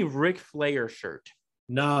 Any Ric Flair shirt?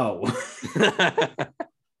 No.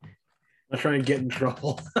 I'm trying to get in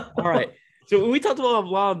trouble. All right. So we talked about a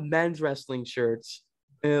lot of men's wrestling shirts.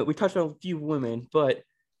 We touched on a few women, but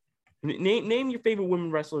name your favorite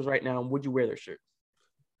women wrestlers right now. And would you wear their shirt?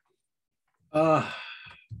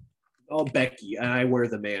 Becky. I wear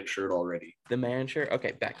the man shirt already. The man shirt?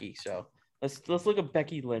 Okay, Becky. So let's look at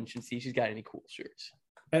Becky Lynch and see if she's got any cool shirts.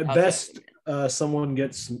 At best, someone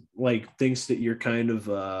thinks that you're kind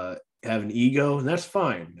of have an ego, and that's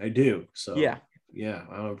fine. I do. So yeah,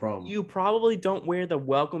 I don't have a problem. You probably don't wear the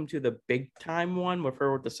Welcome to the Big Time one with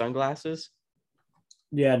her with the sunglasses.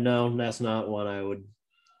 Yeah, no, that's not one I would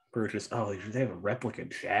purchase. Oh, they have a replica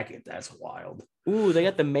jacket. That's wild. Ooh, they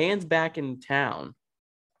got the man's back in town,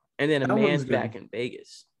 and then a man's back in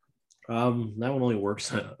Vegas. That one only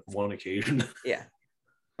works on one occasion. Yeah.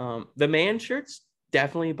 The man shirts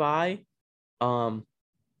definitely buy. Like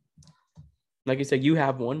I said, you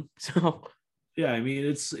have one, so yeah. I mean,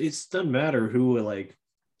 it doesn't matter who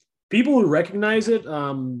people who recognize it.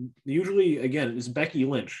 Usually, again, it's Becky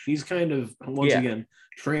Lynch. She's kind of again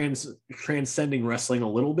transcending wrestling a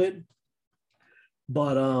little bit,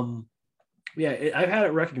 but I've had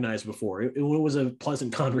it recognized before. It was a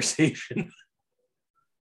pleasant conversation.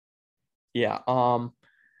 Yeah.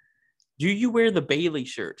 Do you wear the Bailey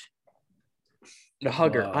shirt? The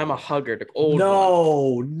hugger. I'm a hugger. The old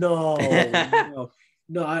one. No.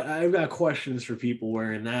 I've got questions for people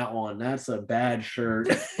wearing that one. That's a bad shirt.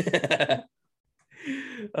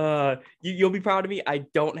 You'll be proud of me. I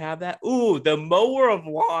don't have that. Ooh, the Mower of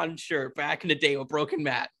Lawn shirt back in the day with Broken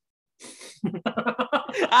Matt.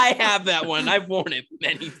 I have that one. I've worn it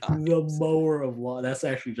many times. The Mower of Lawn. That's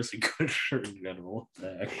actually just a good shirt in general.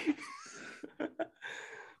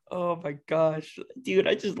 Oh my gosh, dude!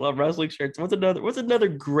 I just love wrestling shirts. What's another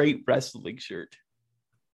great wrestling shirt?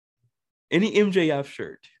 Any MJF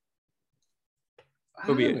shirt?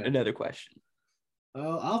 Would be another question.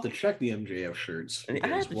 I'll have to check the MJF shirts. I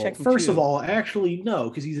have to check them first too. of all, actually, no,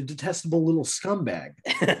 because he's a detestable little scumbag.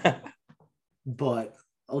 But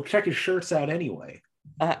I'll check his shirts out anyway.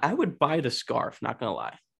 I would buy the scarf, not going to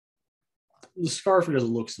lie. The scarf just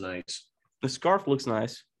looks nice. The scarf looks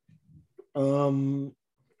nice.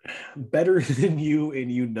 Better than you,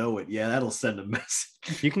 and you know it. Yeah, that'll send a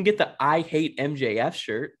message. You can get the I hate MJF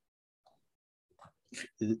shirt.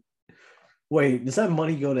 Wait, does that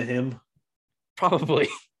money go to him? Probably.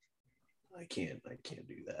 I can't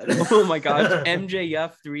do that. Oh my gosh.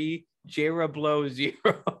 MJF 3, Jera Blow 0.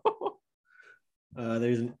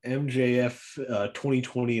 There's an MJF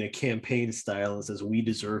 2020 in a campaign style that says "We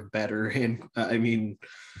deserve better," and I mean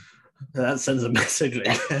that sends a message.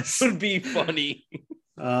 I guess would be funny.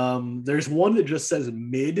 There's one that just says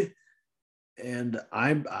 "mid," and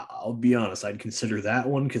I'll be honest, I'd consider that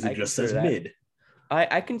one because it just says "mid."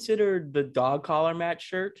 I considered the dog collar match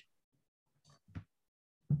shirt,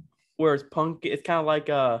 where it's punk. It's kind of like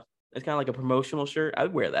a promotional shirt. I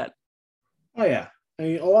would wear that. Oh yeah, I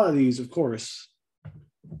mean a lot of these, of course.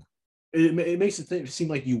 It makes it seem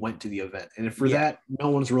like you went to the event, and for that, no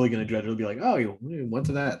one's really going to judge. It'll be like, "Oh, you went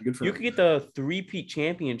to that. Good for you." You could get the 3-peat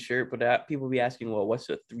champion shirt, but people will be asking, "Well, what's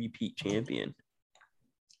a 3-peat champion?"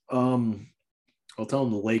 I'll tell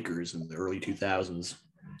them the Lakers in the early 2000s.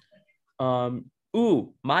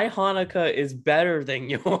 Ooh, my Hanukkah is better than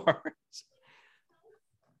yours. What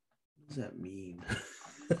does that mean?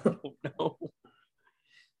 Oh, no.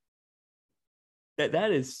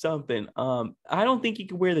 That is something. I don't think you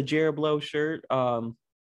could wear the Jera Blow shirt.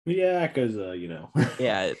 Yeah, because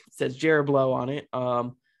yeah, it says Jera Blow on it.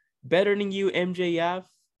 Better than you, MJF?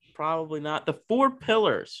 Probably not. The 4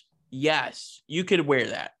 pillars. Yes, you could wear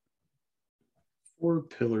that. 4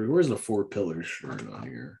 pillars. Where's the 4 pillars shirt on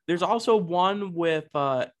here? There's also one with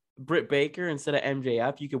Britt Baker instead of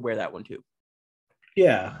MJF. You could wear that one too.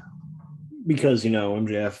 Yeah, because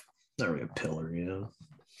MJF not really a pillar.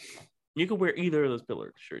 You could wear either of those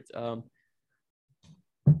pillar shirts.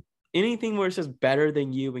 Anything where it says better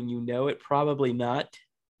than you and you know it, probably not.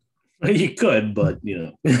 You could, but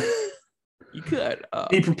you could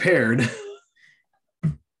be prepared.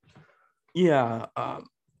 Yeah.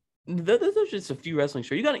 Those are just a few wrestling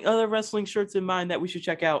shirts. You got any other wrestling shirts in mind that we should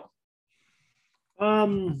check out?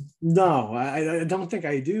 No, I don't think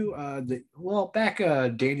I do. Back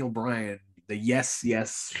Daniel Bryan. The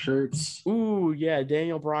yes shirts. Ooh, yeah,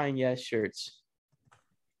 Daniel Bryan yes shirts.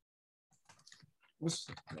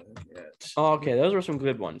 Okay, those were some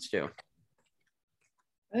good ones too.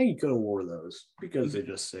 I think you could have wore those because they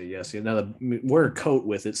just say yes. Wear a coat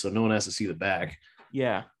with it so no one has to see the back.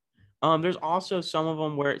 Yeah. There's also some of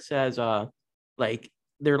them where it says they're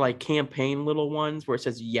like campaign little ones where it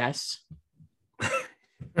says yes.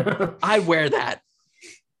 I wear that.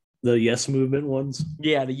 The Yes Movement ones?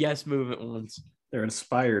 Yeah, the Yes Movement ones. They're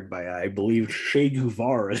inspired by, I believe, Che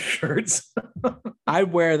Guevara shirts. I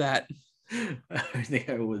wear that. I think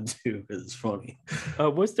I would too, because it's funny.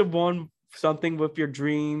 What's the one, something with your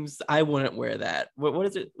dreams? I wouldn't wear that. What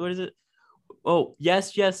is it? What is it? Oh,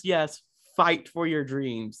 yes. Fight for your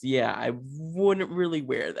dreams. Yeah, I wouldn't really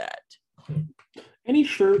wear that. Any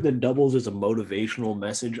shirt that doubles as a motivational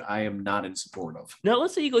message, I am not in support of. Now,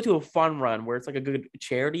 let's say you go to a fun run where it's like a good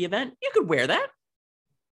charity event. You could wear that.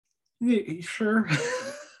 Yeah, sure.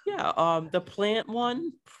 Yeah. The plant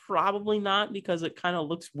one, probably not because it kind of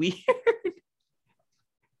looks weird.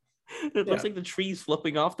 It looks like the tree's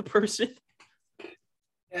flipping off the person.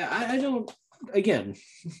 Yeah, I don't. Again,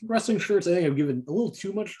 wrestling shirts, I think I've given a little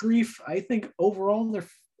too much grief. I think overall they're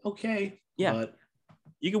okay. Yeah. But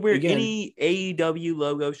you could wear any AEW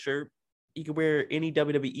logo shirt. You could wear any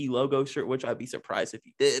WWE logo shirt, which I'd be surprised if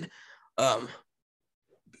you did.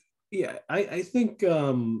 Yeah, I think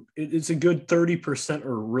it's a good 30%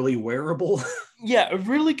 are really wearable. Yeah, a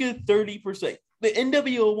really good 30%. The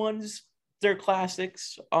NWO ones, they're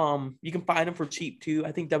classics. You can find them for cheap too.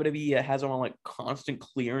 I think WWE has them on like constant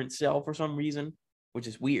clearance sale for some reason, which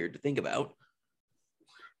is weird to think about.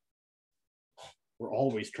 We're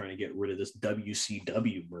always trying to get rid of this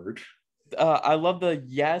WCW merch. I love the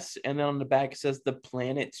yes, and then on the back it says the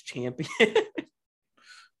planet's champion.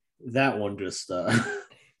 That one just I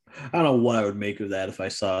don't know what I would make of that if I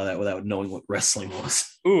saw that without knowing what wrestling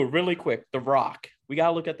was. Ooh, really quick, The Rock. We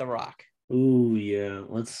gotta look at The Rock. Ooh, yeah.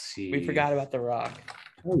 Let's see. We forgot about The Rock.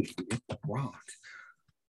 Oh, The Rock.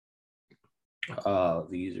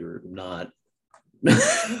 These are not.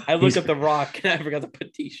 I looked at The Rock and I forgot to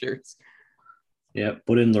put t-shirts. Yeah,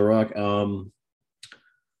 put in The Rock.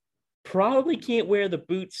 Probably can't wear the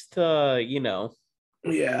boots to,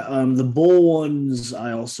 Yeah, the bull ones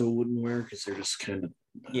I also wouldn't wear because they're just kind of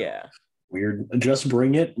Yeah, weird. Just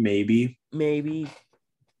bring it, maybe. maybe.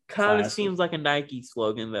 Kind of Classic. seems like a Nike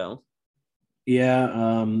slogan though. Yeah,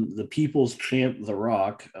 the people's champ, The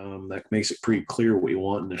Rock, that makes it pretty clear what you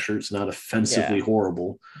want, and the shirt's not offensively Yeah.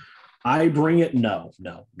 horrible. I bring it. No,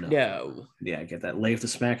 no, no. No. Yeah, get that lave to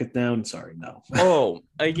smack it down. Sorry, no. Oh,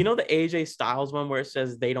 you know the AJ Styles one where it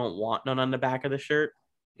says they don't want none on the back of the shirt?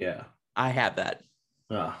 Yeah. I have that.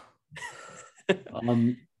 Ah.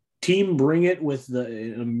 Um, team bring it with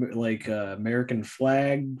the American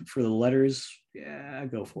flag for the letters. Yeah,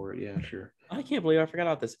 go for it. Yeah, sure. I can't believe I forgot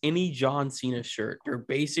about this. Any John Cena shirt, they're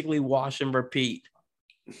basically wash and repeat.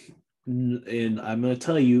 And I'm gonna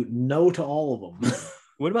tell you, no to all of them.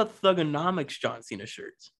 What about Thugonomics John Cena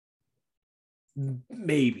shirts?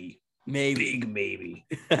 Maybe, Maybe. big maybe.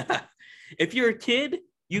 If you're a kid,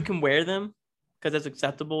 you can wear them because that's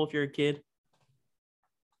acceptable if you're a kid.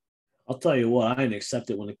 I'll tell you what, I didn't accept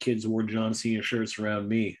it when the kids wore John Cena shirts around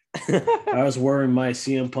me. I was wearing my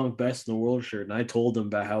CM Punk Best in the World shirt, and I told them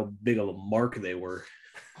about how big of a mark they were.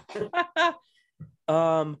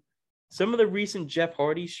 Some of the recent Jeff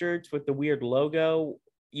Hardy shirts with the weird logo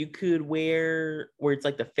you could wear where it's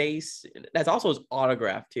like the face. That's also his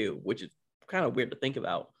autograph too, which is kind of weird to think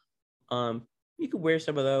about. You could wear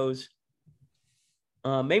some of those.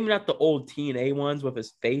 Maybe not the old TNA ones with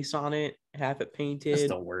his face on it, half it Just painted,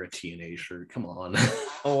 don't wear a TNA shirt. Come on.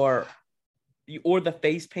 or the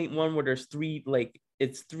face paint one where there's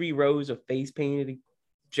it's three rows of face painted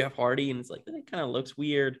Jeff Hardy, and it's like that kind of looks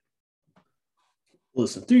weird.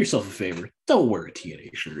 Listen, do yourself a favor. Don't wear a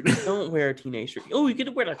TNA shirt. Don't wear a TNA shirt. Oh, you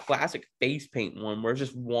could wear a classic face paint one where it's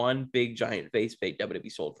just one big giant face paint WWE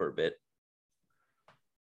sold for a bit.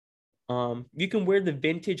 You can wear the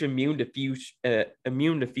vintage immune to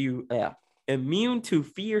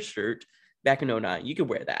fear shirt back in '09. You could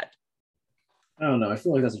wear that. I don't know. I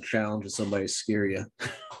feel like that's a challenge if somebody scare you.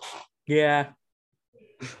 Yeah.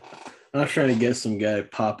 I'm not trying to get some guy to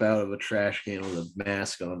pop out of a trash can with a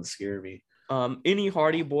mask on to scare me. Any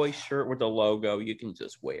Hardy Boy shirt with a logo you can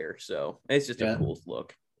just wear. So it's just a cool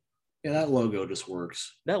look. Yeah, that logo just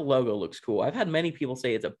works. That logo looks cool. I've had many people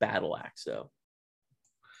say it's a battle axe, though.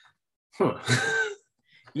 Huh.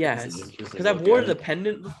 Yes, because I've worn the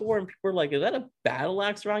pendant before, and people are like, "Is that a battle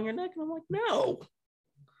axe around your neck?" And I'm like, "No."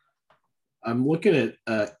 I'm looking at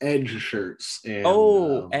Edge shirts. And,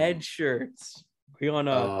 Edge shirts. Are you on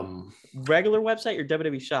a regular website or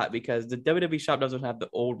WWE Shop? Because the WWE Shop doesn't have the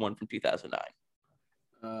old one from 2009.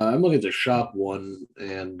 I'm looking at the shop one,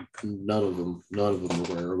 and none of them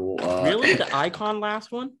are wearable. Really, the Icon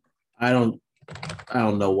last one? I don't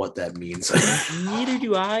know what that means. Neither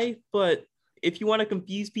do I. But if you want to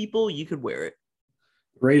confuse people, you could wear it.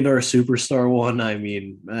 Radar Superstar one. I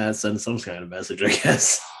mean, send some kind of message, I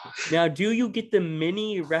guess. Now, do you get the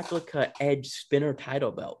mini replica Edge spinner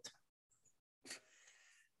title belt?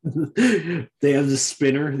 They have the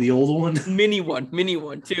spinner, the old one. Mini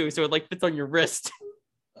one too. So it fits on your wrist.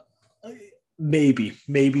 Maybe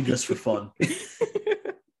just for fun.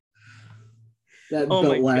 That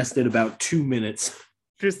belt lasted about 2 minutes.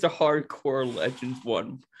 Just a hardcore Legends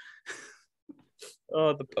one.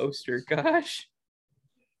 Oh, the poster. Gosh.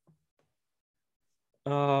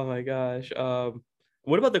 Oh my gosh.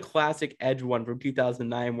 What about the classic Edge one from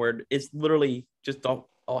 2009 where it's literally just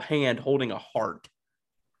a hand holding a heart?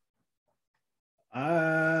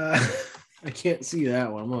 I can't see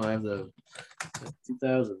that one. I'm gonna have the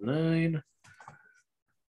 2009.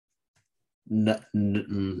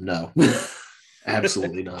 No.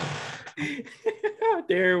 Absolutely not.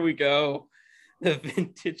 There we go. The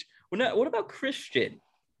vintage. What about Christian?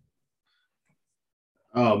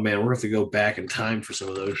 Oh man, we're going to go back in time for some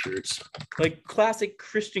of those shirts. Like classic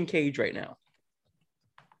Christian Cage right now.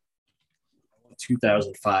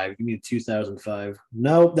 2005. Give me a 2005.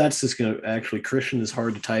 Nope, that's just going to actually, Christian is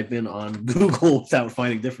hard to type in on Google without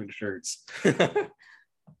finding different shirts.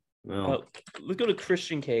 Well, let's go to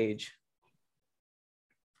Christian Cage.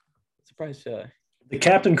 Surprised. The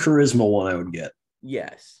Captain Charisma one I would get.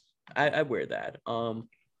 Yes, I wear that.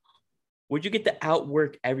 Would you get the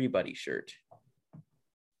Outwork Everybody shirt?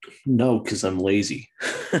 No, because I'm lazy.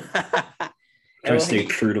 Try to stay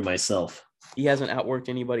true to myself. He hasn't outworked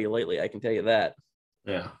anybody lately, I can tell you that.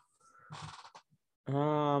 Yeah.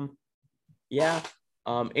 Yeah.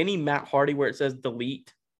 Any Matt Hardy where it says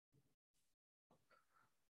delete?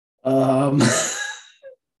 There's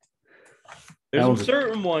some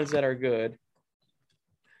certain ones that are good.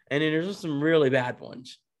 And then there's just some really bad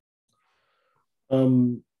ones.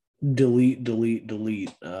 Delete.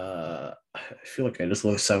 I feel like I just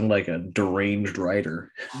sound like a deranged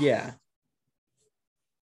writer. Yeah.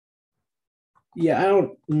 Yeah, I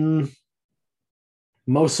don't.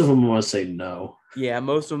 Most of them want to say no. Yeah,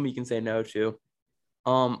 most of them you can say no to.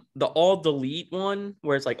 The all delete one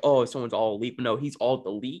where it's like, oh, someone's all elite, but no, he's all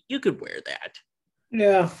delete. You could wear that.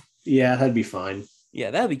 Yeah, yeah, that'd be fine.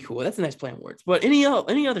 Yeah, that'd be cool. That's a nice play on words. But any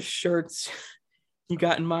other shirts you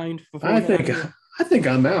got in mind before I we head out think here? I think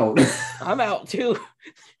I'm out. I'm out too.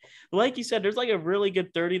 Like you said, there's like a really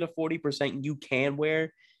good 30 to 40% you can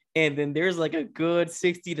wear. And then there's like a good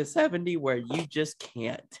 60 to 70 where you just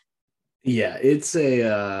can't. Yeah, it's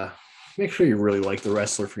a make sure you really like the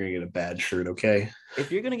wrestler if you're gonna get a bad shirt, okay?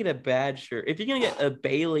 If you're gonna get a bad shirt, if you're gonna get a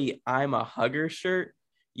Bailey I'm a hugger shirt,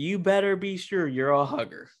 you better be sure you're a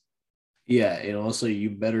hugger. Yeah, and also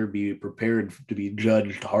you better be prepared to be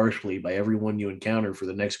judged harshly by everyone you encounter for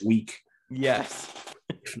the next week, Yes.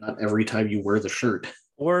 if not every time you wear the shirt.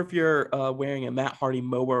 Or if you're wearing a Matt Hardy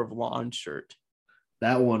mower of lawn shirt.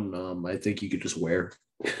 That one, I think you could just wear.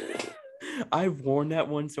 I've worn that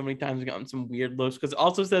one so many times and gotten some weird looks because it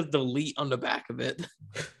also says delete on the back of it.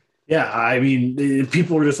 Yeah, I mean,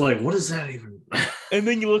 people are just like, what is that even? And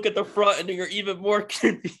then you look at the front and you're even more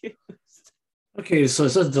confused. Okay, so it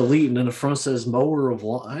says delete, and then the front says mower of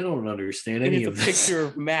lawn. I don't understand And any it's a of this. picture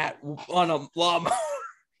of Matt on a lawnmower.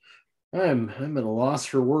 I'm at a loss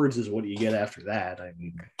for words, is what you get after that. I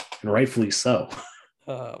mean, and rightfully so.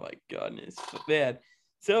 Oh my goodness, man.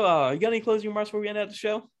 So, you got any closing remarks before we end out the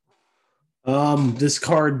show? This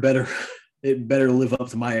card better live up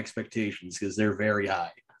to my expectations because they're very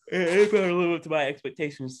high. It better live up to my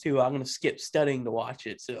expectations too. I'm gonna skip studying to watch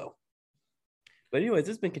it. So, but anyways, this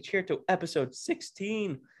has been Conchairto episode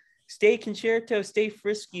 16. Stay Conchairto, stay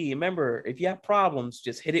frisky. Remember, if you have problems,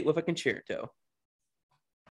 just hit it with a Conchairto.